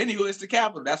yeah, anywho, it's the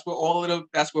capital. That's where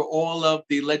all of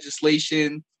the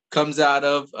legislation comes out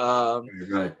of.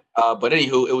 Right. But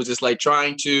anywho, it was just like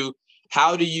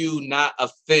how do you not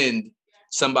offend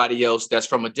somebody else that's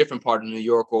from a different part of New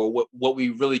York, or what we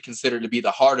really consider to be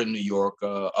the heart of New York,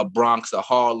 a Bronx, a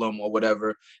Harlem, or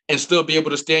whatever, and still be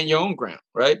able to stand your own ground,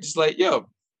 right? Just like, yo,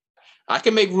 I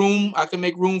can make room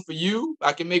for you.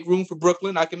 I can make room for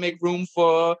Brooklyn. I can make room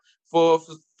for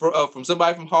from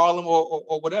somebody from Harlem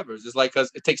or whatever. It's just like, because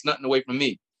it takes nothing away from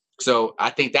me. So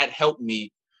I think that helped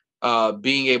me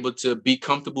being able to be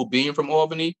comfortable being from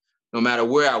Albany, no matter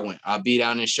where I went. I'll be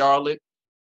down in Charlotte.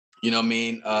 You know what I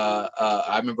mean?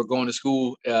 I remember going to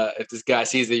school. If this guy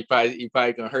sees it, he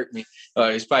probably gonna hurt me.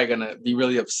 He's probably gonna be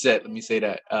really upset. Let me say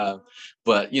that.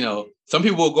 But you know, some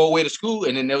people will go away to school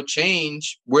and then they'll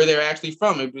change where they're actually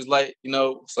from. It was like, you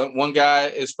know, one guy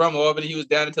is from Albany. He was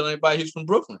down and telling everybody he was from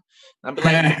Brooklyn. And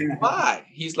I'd be like, why?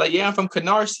 He's like, yeah, I'm from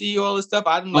Canarsie, all this stuff.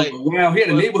 I'm like, wow, he had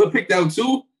a neighborhood picked out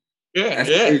too. Yeah.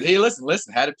 Hey,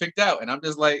 listen, had it picked out. And I'm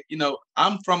just like, you know,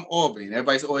 I'm from Albany. And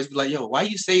everybody's always be like, yo, why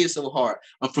you say it so hard?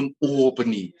 I'm from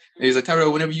Albany. And he's like,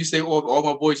 Tyrell, whenever you say Albany, all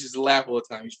my boys used to laugh all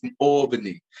the time. He's from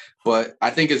Albany. But I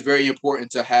think it's very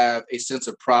important to have a sense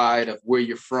of pride of where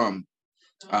you're from.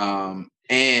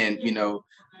 And, you know,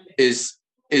 it's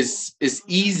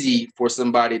easy for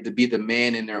somebody to be the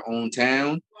man in their own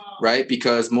town, right?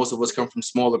 Because most of us come from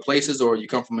smaller places, or you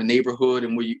come from a neighborhood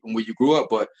and where you grew up.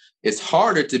 But it's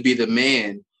harder to be the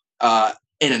man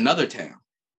in another town,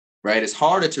 right? It's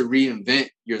harder to reinvent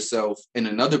yourself in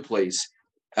another place.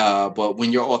 But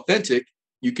when you're authentic,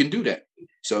 you can do that.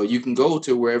 So you can go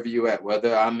to wherever you're at,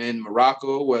 whether I'm in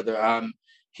Morocco, whether I'm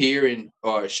here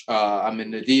or I'm in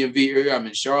the DMV area, I'm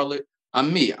in Charlotte.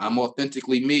 I'm me. I'm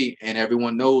authentically me, and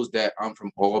everyone knows that I'm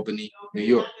from Albany, New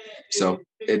York. So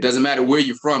it doesn't matter where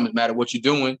you're from. It matters what you're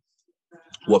doing,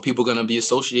 what people are going to be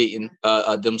associating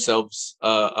themselves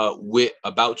with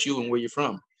about you and where you're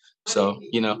from. So,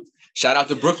 you know, Shout out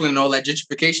to Brooklyn and all that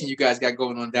gentrification you guys got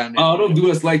going on down there. Oh, don't do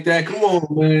us like that. Come on,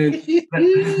 man.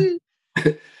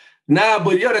 Nah,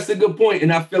 but that's a good point.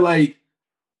 And I feel like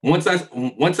once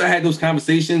I had those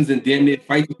conversations and damn near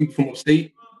fight with people from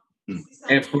upstate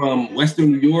and from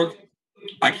Western New York,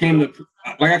 I came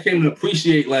to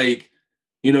appreciate, like,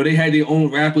 they had their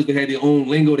own rappers, they had their own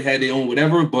lingo, they had their own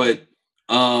whatever, but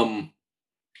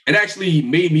it actually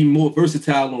made me more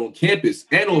versatile on campus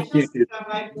and off campus.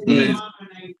 Because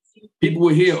people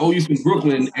would hear, oh, you from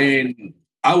Brooklyn, and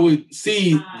I would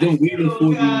see them waiting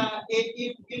for the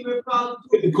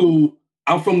typical,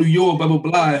 I'm from New York, blah, blah,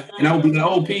 blah. And I would be like,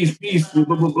 oh, peace, blah,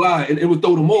 blah, blah. And it would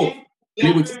throw them off. And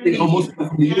they would say, oh, most people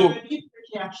from New York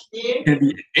can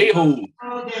be a-hole,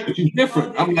 which is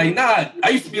different. I'm like, nah, I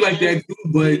used to be like that too,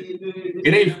 but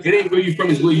it ain't where you from,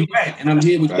 it's where you at. And I'm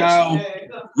here with y'all.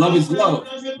 Love is love.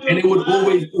 And it would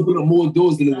always open up more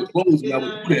doors than it would close when I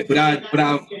would do that. But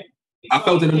I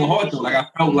felt it in my heart though. Like I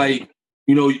felt like,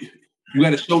 you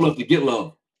gotta show love to get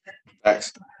love.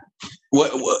 Thanks.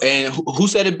 What and who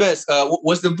said it best?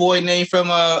 What's the boy name from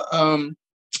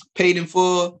Paid in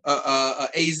Full?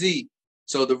 AZ.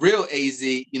 So the real AZ,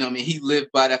 he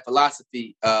lived by that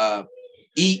philosophy,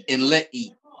 eat and let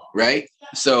eat, right?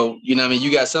 So,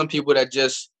 you got some people that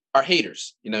just are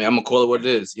haters. I'm gonna call it what it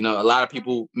is. A lot of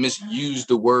people misuse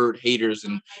the word haters,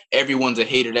 and everyone's a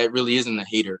hater that really isn't a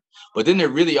hater. But then there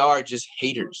really are just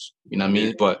haters,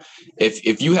 But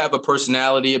if you have a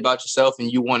personality about yourself and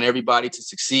you want everybody to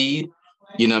succeed,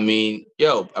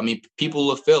 people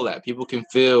will feel that. People can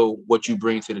feel what you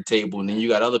bring to the table. And then you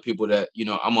got other people that,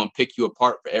 I'm going to pick you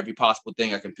apart for every possible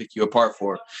thing I can pick you apart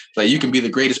for. Like, you can be the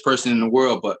greatest person in the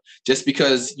world, but just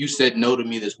because you said no to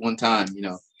me this one time,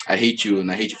 I hate you and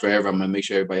I hate you forever. I'm going to make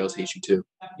sure everybody else hates you too.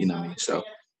 So,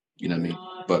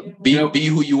 but be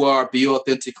who you are, be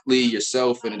authentically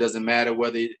yourself. And it doesn't matter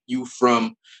whether you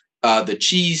from the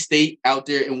cheese state out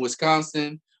there in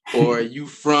Wisconsin, or you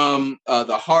from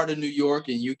the heart of New York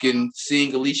and you can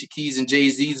sing Alicia Keys and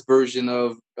Jay-Z's version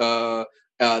of the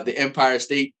Empire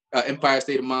State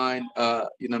of Mind,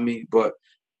 But,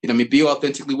 be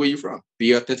authentically where you're from.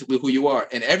 Be authentically who you are.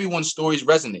 And everyone's stories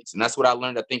resonates. And that's what I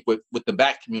learned, I think, with the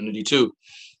Black community, too.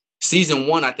 Season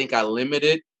 1, I think I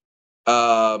limited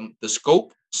the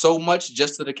scope so much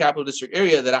just to the Capital District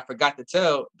area that I forgot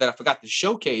to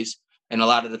showcase, and a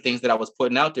lot of the things that I was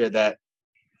putting out there, that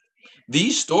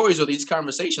these stories or these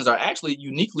conversations are actually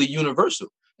uniquely universal.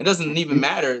 It doesn't even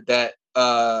matter that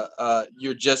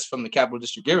you're just from the Capital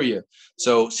District area.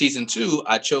 So season 2,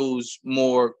 I chose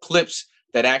more clips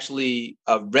that actually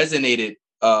resonated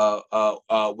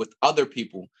with other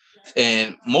people.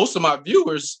 And most of my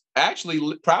viewers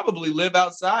actually probably live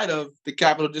outside of the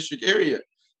Capital District area.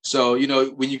 So,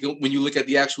 when you look at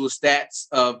the actual stats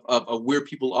of where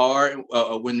people are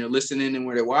when they're listening and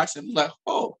where they're watching, I'm like,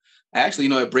 oh, actually,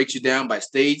 it breaks you down by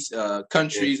states,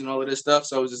 countries, and all of this stuff.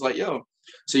 So I was just like, yo,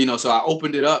 so I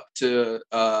opened it up to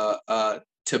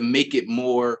make it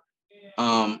more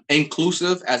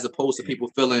inclusive, as opposed to people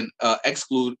feeling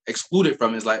excluded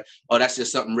from it. It's like, oh, that's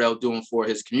just something Rel doing for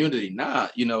his community. Nah,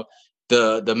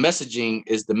 the messaging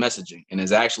is the messaging, and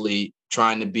is actually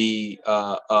trying to be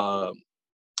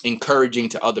encouraging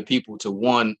to other people to,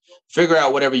 one, figure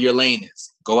out whatever your lane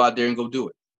is, go out there and go do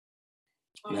it.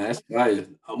 Nah, that's fire.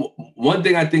 One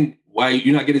thing I think why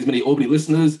you're not getting as many Albany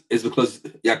listeners is because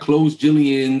y'all closed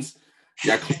Jillian's,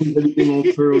 y'all closed everything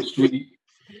on Pearl Street.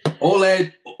 All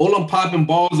them popping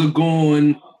balls are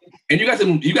gone, and you got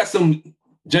some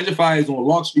gentrifiers on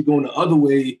Lark Street going the other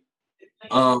way.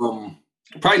 Probably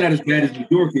not as bad as New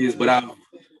York is, but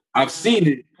I've seen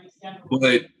it.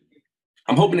 But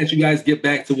I'm hoping that you guys get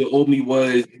back to what Albany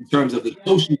was in terms of the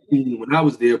social scene when I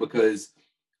was there, because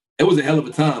it was a hell of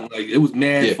a time. Like, it was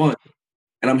mad fun.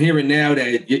 And I'm hearing now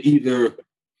that you're either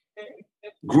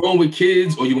growing with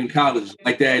kids or you're in college.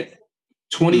 Like, that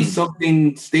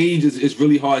 20-something stage is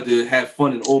really hard to have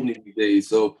fun in Albany these days.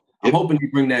 So I'm hoping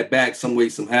you bring that back some way,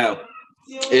 somehow.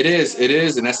 It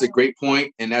is. And that's a great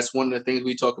point. And that's one of the things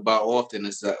we talk about often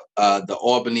is the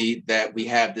Albany that we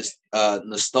have this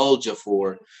nostalgia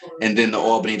for, and then the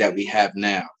Albany that we have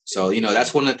now. So,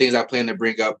 that's one of the things I plan to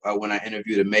bring up when I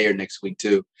interview the mayor next week,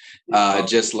 too.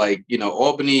 Just like,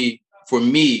 Albany, for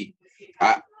me,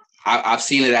 I've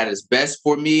seen it at its best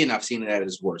for me, and I've seen it at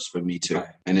its worst for me, too. Right.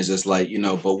 And it's just like,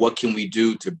 but what can we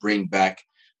do to bring back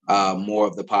more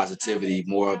of the positivity,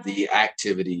 more of the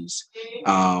activities?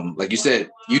 Like you said,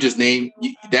 you just named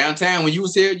downtown when you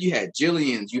was here, you had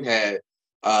Jillian's, you had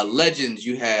Legends,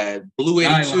 you had Blue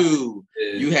 82,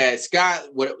 you had Scott,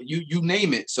 what you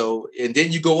name it. So, and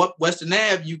then you go up Western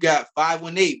Ave, you got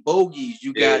 518, Bogies,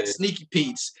 you got Sneaky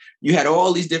Pete's. You had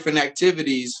all these different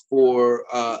activities for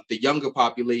the younger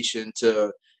population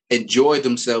to enjoy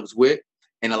themselves with.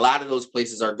 And a lot of those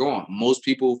places are gone. Most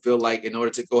people feel like in order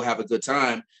to go have a good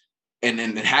time and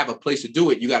have a place to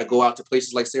do it, you got to go out to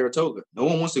places like Saratoga. No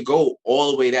one wants to go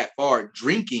all the way that far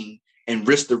drinking and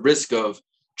risk the risk of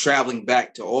traveling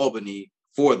back to Albany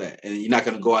for that. And you're not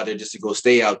going to go out there just to go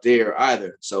stay out there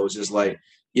either. So it's just like,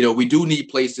 you know, we do need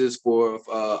places for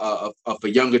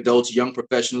young adults, young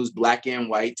professionals, black and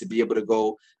white, to be able to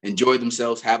go enjoy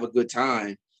themselves, have a good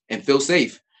time, and feel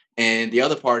safe. And the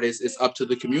other part is it's up to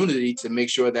the community to make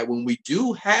sure that when we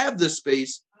do have the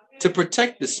space, to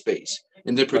protect the space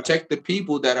and to protect the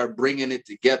people that are bringing it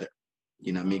together.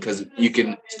 You know what I mean? Because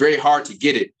it's very hard to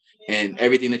get it, and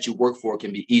everything that you work for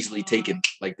can be easily taken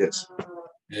like this.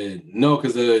 No,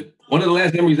 because one of the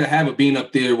last memories I have of being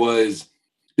up there was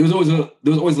there was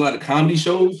always a lot of comedy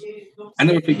shows. I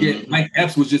never forget Mike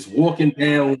Epps was just walking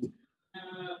down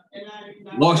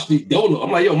Lost Street Dolo.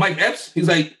 I'm like, yo, Mike Epps? He's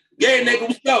like, yeah, nigga,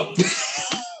 what's up?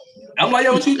 I'm like,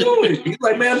 yo, what you doing? He's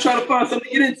like, man, I'm trying to find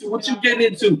something to get into. What you getting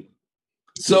into?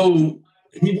 So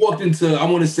he walked into, I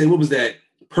want to say, what was that?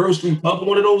 Pearl Street Pub,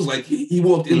 one of those? Like he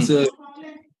walked into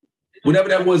whatever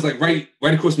that was, like right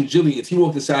across from Jillian's. He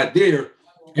walked inside there,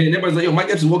 and everybody's like, yo, Mike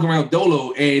Epps is walking around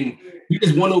Dolo, and he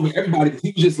just won over everybody because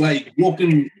he was just like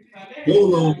walking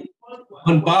Dolo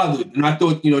unbothered. And I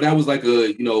thought, you know, that was like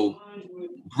a, you know,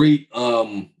 great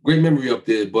memory up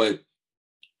there. But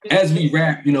as we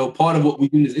wrap, you know, part of what we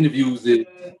do in this interview is that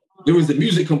there was a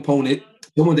music component.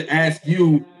 I wanted to ask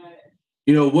you,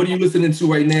 you know, what are you listening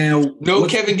to right now? No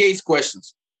Kevin Gates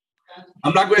questions.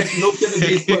 I'm not going to ask you no Kevin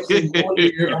Gates questions on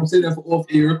air. I'm saying that for off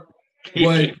air.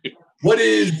 But what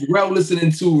is Rel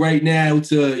listening to right now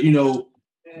to, you know,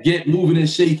 get moving and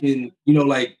shaking? You know,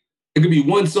 like it could be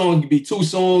one song, it could be two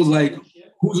songs. Like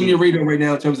who's on your radar right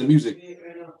now in terms of music?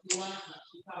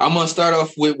 I'm going to start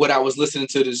off with what I was listening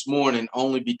to this morning,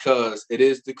 only because it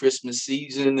is the Christmas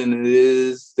season and it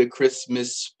is the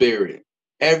Christmas spirit.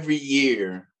 Every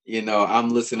year, you know, I'm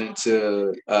listening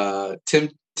to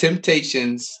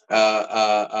Temptations.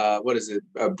 What is it?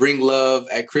 Bring Love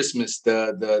at Christmas,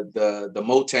 the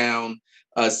Motown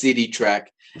CD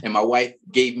track, and my wife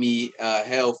gave me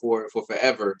hell for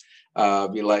forever.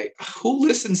 Be like, who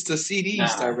listens to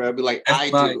CDs, Tyrell? I'd be like,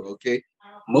 I do. Okay,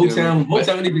 Motown,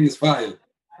 anything is fire.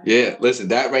 Yeah, listen,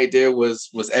 that right there was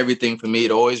everything for me.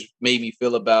 It always made me feel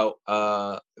like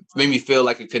a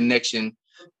connection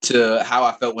to how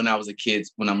I felt when I was a kid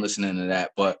when I'm listening to that.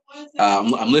 But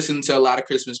I'm listening to a lot of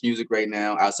Christmas music right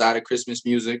now. Outside of Christmas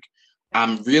music,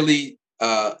 I'm really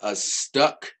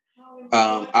stuck.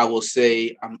 I will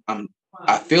say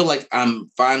I feel like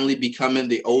I'm finally becoming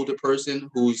the older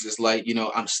person who's just like, you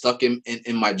know, I'm stuck in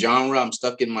my genre. I'm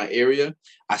stuck in my area.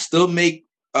 I still make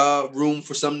room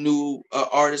for some new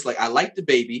artists. Like I like the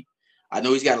Baby. I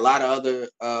know he's got a lot of other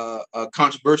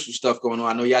controversial stuff going on.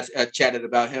 I know y'all chatted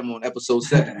about him on episode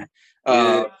 7.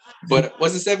 But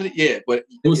was it 70? Yeah, but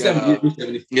it was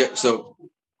 70. Yeah, so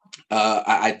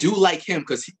I do like him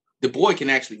because the boy can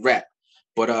actually rap.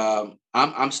 But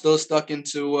I'm still stuck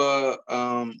into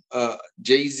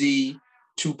Jay-Z,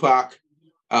 Tupac.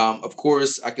 Of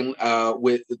course, I can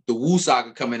with the Wu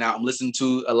saga coming out. I'm listening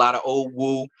to a lot of old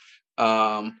Wu.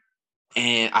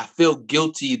 And I feel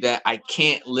guilty that I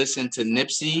can't listen to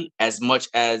Nipsey as much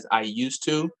as I used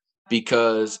to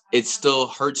because it still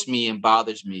hurts me and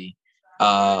bothers me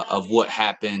of what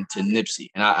happened to Nipsey.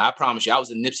 And I promise you, I was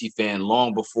a Nipsey fan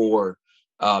long before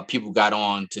people got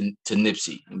on to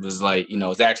Nipsey. It was like, you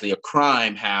know, it's actually a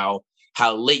crime how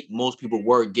late most people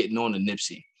were getting on to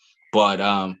Nipsey. But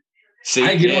I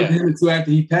didn't get on to him until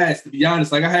after he passed, to be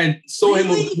honest. Like I saw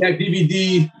him on that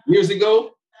DVD years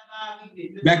ago.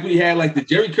 Back when he had like the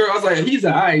Jerry Curl, I was like, he's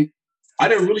all right. I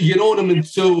didn't really get on him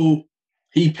until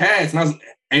he passed.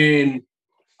 And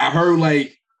I heard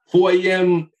like 4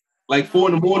 a.m., like 4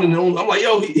 in the morning. And I'm like,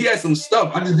 yo, he had some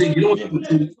stuff. I just didn't get on him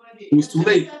until it was too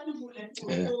late.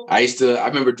 Yeah. I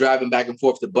remember driving back and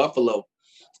forth to Buffalo,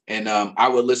 and I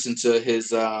would listen to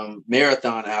his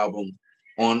Marathon album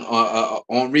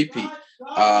on repeat.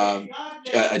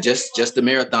 Just the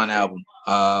Marathon album.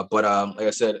 But like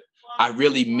I said, I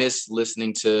really miss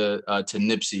listening to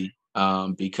Nipsey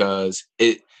because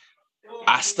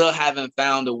I still haven't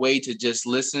found a way to just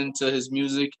listen to his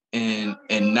music and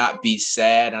not be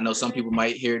sad. I know some people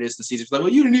might hear this and see this like,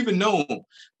 well, you didn't even know him.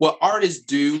 What artists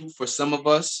do for some of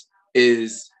us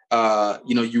is,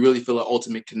 you know, you really feel an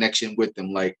ultimate connection with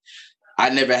them. Like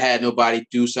I never had nobody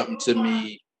do something to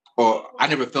me or I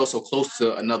never felt so close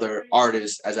to another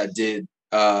artist as I did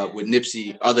with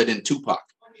Nipsey, other than Tupac.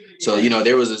 So, you know,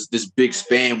 there was this big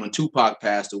span when Tupac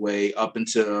passed away up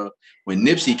until when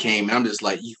Nipsey came. And I'm just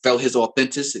like, you felt his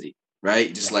authenticity,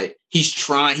 right? Just like he's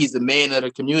the man of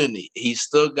the community. He's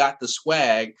still got the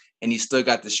swag and he's still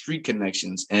got the street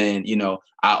connections. And, you know,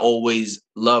 I always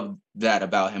loved that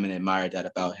about him and admired that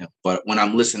about him. But when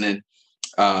I'm listening,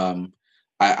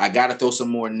 I got to throw some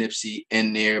more Nipsey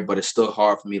in there, but it's still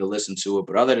hard for me to listen to it.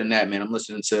 But other than that, man, I'm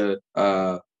listening to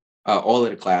all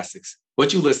of the classics.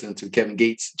 What you listening to, Kevin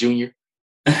Gates Jr.?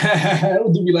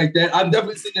 Don't do me like that. I'm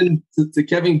definitely listening to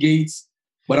Kevin Gates,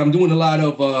 but I'm doing a lot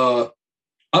of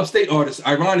upstate artists.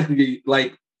 Ironically,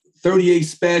 like 38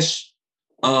 Special,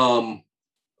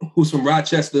 who's from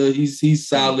Rochester. He's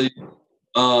solid.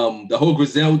 The whole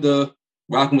Griselda,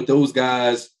 rocking with those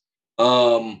guys.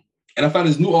 And I found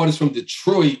this new artist from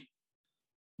Detroit,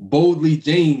 Boldly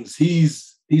James.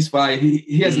 He's fire.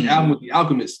 He has an album with The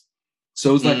Alchemist.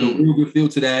 So it's like a real good feel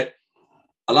to that.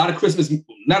 A lot of Christmas,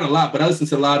 not a lot, but I listen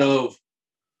to a lot of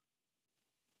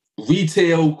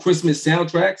retail Christmas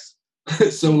soundtracks.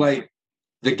 So like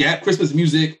the Gap Christmas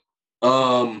music,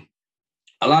 a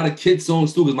lot of kids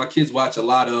songs too, because my kids watch a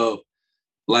lot of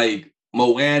like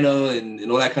Moana and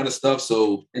all that kind of stuff.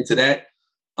 So into that.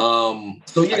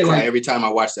 So yeah, I cry like, every time I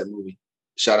watch that movie.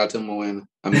 Shout out to Moana.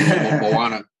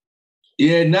 Moana.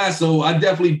 Yeah, so I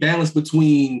definitely balance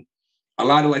between a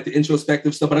lot of like the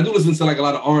introspective stuff, but I do listen to like a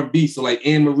lot of R&B. So like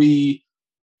Anne Marie,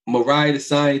 Mariah the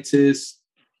Scientist,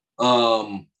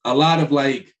 a lot of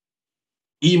like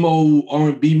emo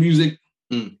R&B music.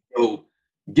 So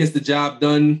gets the job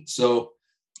done. So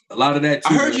a lot of that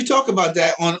too. I heard you talk about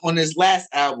that on this last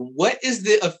album. What is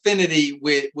the affinity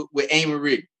with Anne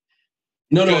Marie?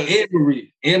 No, Anne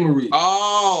Marie.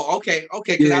 Oh, okay.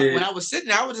 Because when I was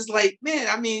sitting, I was just like, man,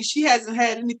 I mean, she hasn't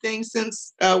had anything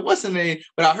since what's her name?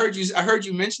 But I heard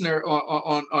you mention her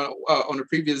on the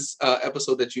previous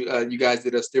episode that you guys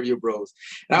did Stereo Bros,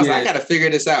 and I was like, I got to figure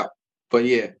this out. But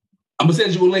yeah, I'm gonna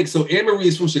send you a link. So Anne Marie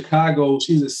is from Chicago.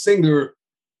 She's a singer,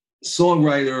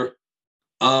 songwriter,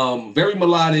 very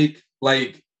melodic.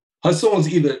 Like her songs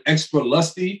either extra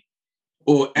lusty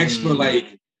or extra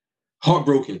like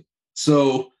heartbroken.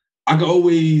 So I could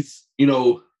always,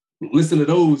 listen to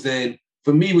those. And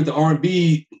for me, with the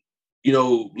R&B,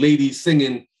 ladies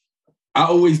singing, I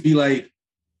always be like,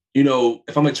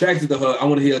 if I'm attracted to her, I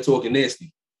want to hear her talking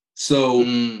nasty. So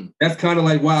that's kind of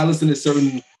like why I listen to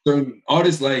certain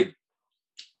artists. Like,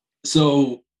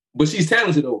 so, but she's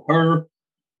talented though. Her,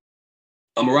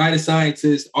 Mariah the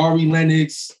Scientist, Ari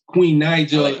Lennox, Queen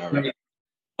Naija,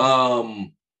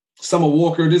 Summer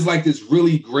Walker. There's like this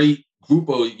really great group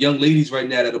of young ladies right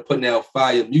now that are putting out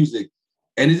fire music.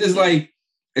 And it's just like,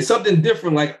 it's something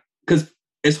different, like, because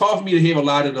it's hard for me to hear a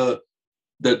lot of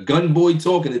the gun boy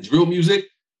talk and the drill music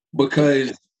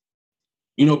because,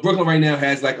 Brooklyn right now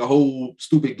has like a whole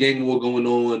stupid gang war going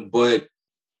on. But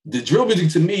the drill music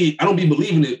to me, I don't be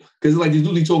believing it because like these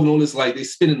dudes talking all this, like they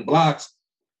spinning blocks.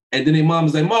 And then their mom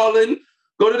is like, Marlon,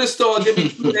 go to the store, get me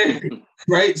food.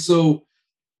 Right? So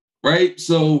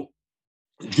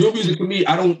drill music for me,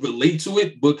 I don't relate to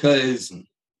it because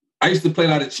I used to play a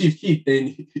lot of Chief Keef.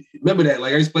 And remember that?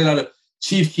 Like I used to play a lot of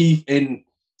Chief Keef and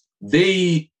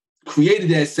they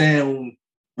created that sound,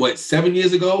 7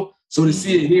 years ago? So to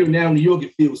see it here now in New York,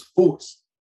 it feels forced.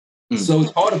 So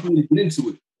it's harder for me to get into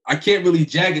it. I can't really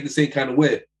jag it the same kind of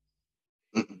way.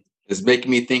 It's making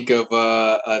me think of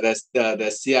that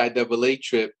CIAA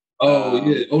trip. Yeah.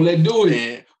 Oh, let's do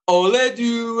it. Let's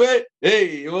do it.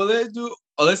 Hey, let's do it.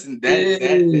 Oh, listen,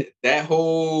 that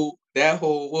whole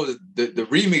what was it? The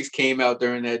remix came out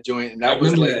during that joint, and that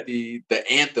was like the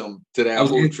anthem to that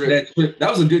whole trip. That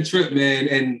was a good trip, man.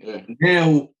 And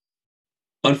now,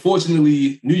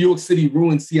 unfortunately, New York City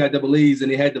ruined CIAAs,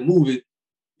 and they had to move it.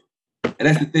 And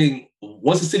that's the thing.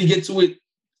 Once the city gets to it,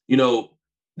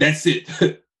 that's it.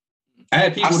 I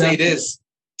had people. I'll say this: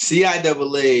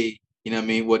 CIAA. You know what I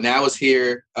mean? Well, now it's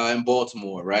here in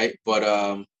Baltimore, right?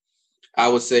 But I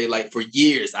would say, like, for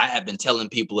years, I have been telling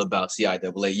people about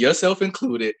CIAA, yourself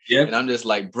included. Yep. And I'm just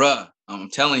like, bruh, I'm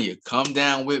telling you, come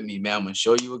down with me, man. I'm going to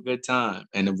show you a good time.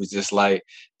 And it was just like,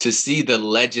 to see the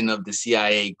legend of the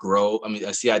CIAA grow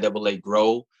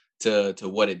to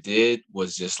what it did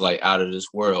was just like out of this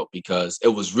world because it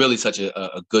was really such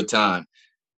a good time.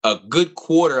 A good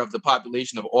quarter of the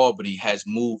population of Albany has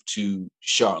moved to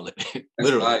Charlotte,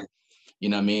 literally. Right. You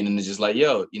know what I mean? And it's just like,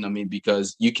 yo, you know what I mean?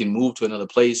 Because you can move to another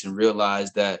place and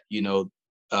realize that,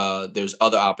 there's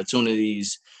other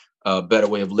opportunities, a better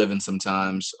way of living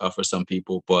sometimes for some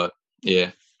people. But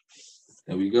yeah.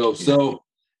 There we go. So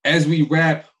as we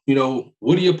wrap,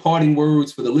 what are your parting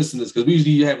words for the listeners? Because we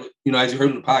usually have, as you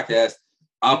heard in the podcast,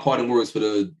 our parting words for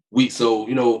the week.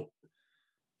 So,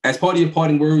 as part of your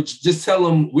parting words, just tell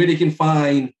them where they can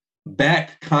find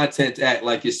back content at,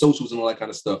 like your socials and all that kind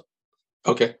of stuff.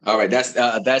 Okay. All right.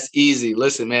 That's easy.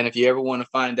 Listen, man, if you ever want to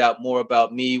find out more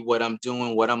about me, what I'm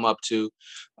doing, what I'm up to,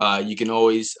 you can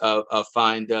always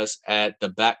find us at the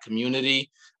Back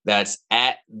Community. That's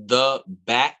at the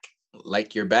back,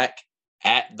 like your back,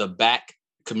 at the Back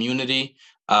Community.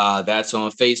 That's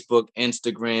on Facebook,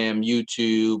 Instagram,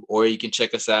 YouTube, or you can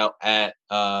check us out at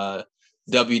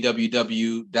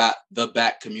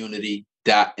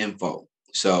www.thebackcommunity.info.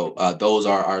 So those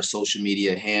are our social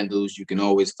media handles. You can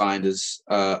always find us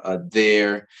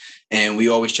there. And we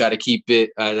always try to keep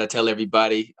it, as I tell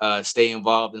everybody, stay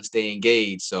involved and stay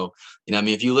engaged. So,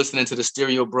 if you're listening to the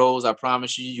Stereo Bros, I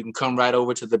promise you can come right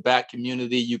over to the Back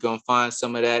Community. You're going to find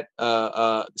some of that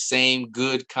same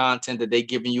good content that they're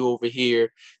giving you over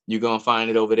here. You're going to find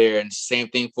it over there. And same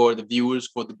thing for the viewers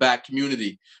for the Back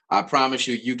Community. I promise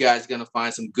you guys are going to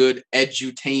find some good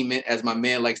edutainment, as my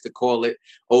man likes to call it,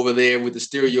 over there with the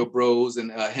Stereo Bros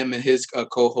and him and his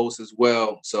co-host as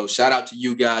well. So shout out to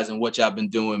you guys and what y'all been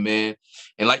doing, man.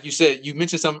 And like you said, you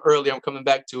mentioned something earlier. I'm coming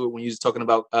back to it when you was talking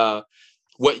about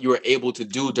what you were able to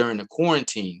do during the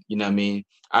quarantine. You know what I mean?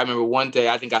 I remember one day,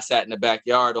 I think I sat in the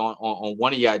backyard on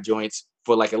one of y'all joints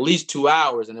for like at least 2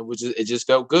 hours, and it just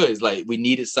felt good. It's like we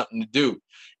needed something to do.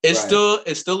 It's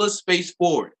still a space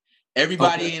for it.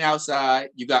 Everybody ain't outside.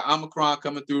 You got Omicron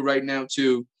coming through right now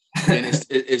too, and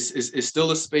it's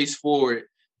still a space for it.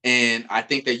 And I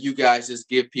think that you guys just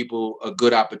give people a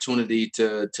good opportunity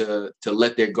to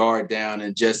let their guard down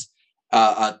and just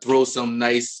throw some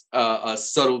nice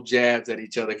subtle jabs at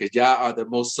each other, because y'all are the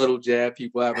most subtle jab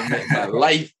people I ever met in my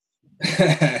life.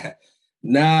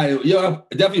 Nah, I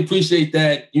definitely appreciate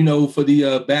that. For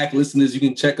the back listeners, you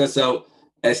can check us out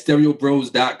at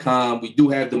stereobros.com. We do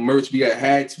have the merch. We got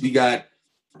hats. We got,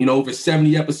 over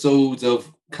 70 episodes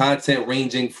of content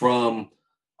ranging from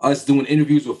us doing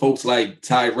interviews with folks like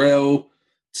Tyrell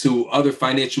to other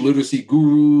financial literacy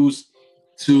gurus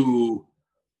to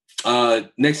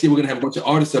next year we're going to have a bunch of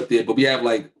artists up there, but we have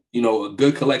a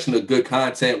good collection of good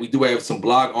content. We do have some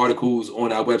blog articles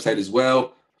on our website as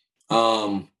well.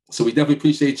 So we definitely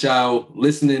appreciate y'all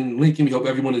listening, linking. We hope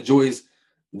everyone enjoys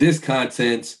this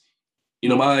content.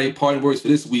 My parting words for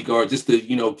this week are just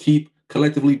to, keep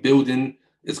collectively building.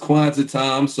 It's Kwanzaa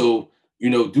time. So,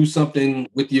 do something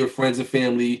with your friends and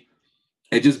family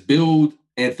and just build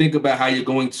and think about how you're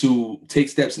going to take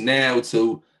steps now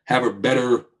to have a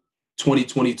better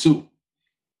 2022.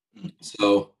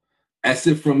 So that's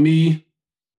it from me.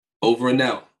 Over and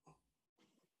out.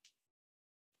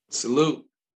 Salute.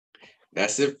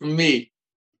 That's it from me.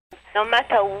 No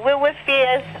matter where we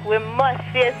face, we must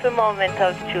face the moment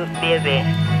of truth, baby.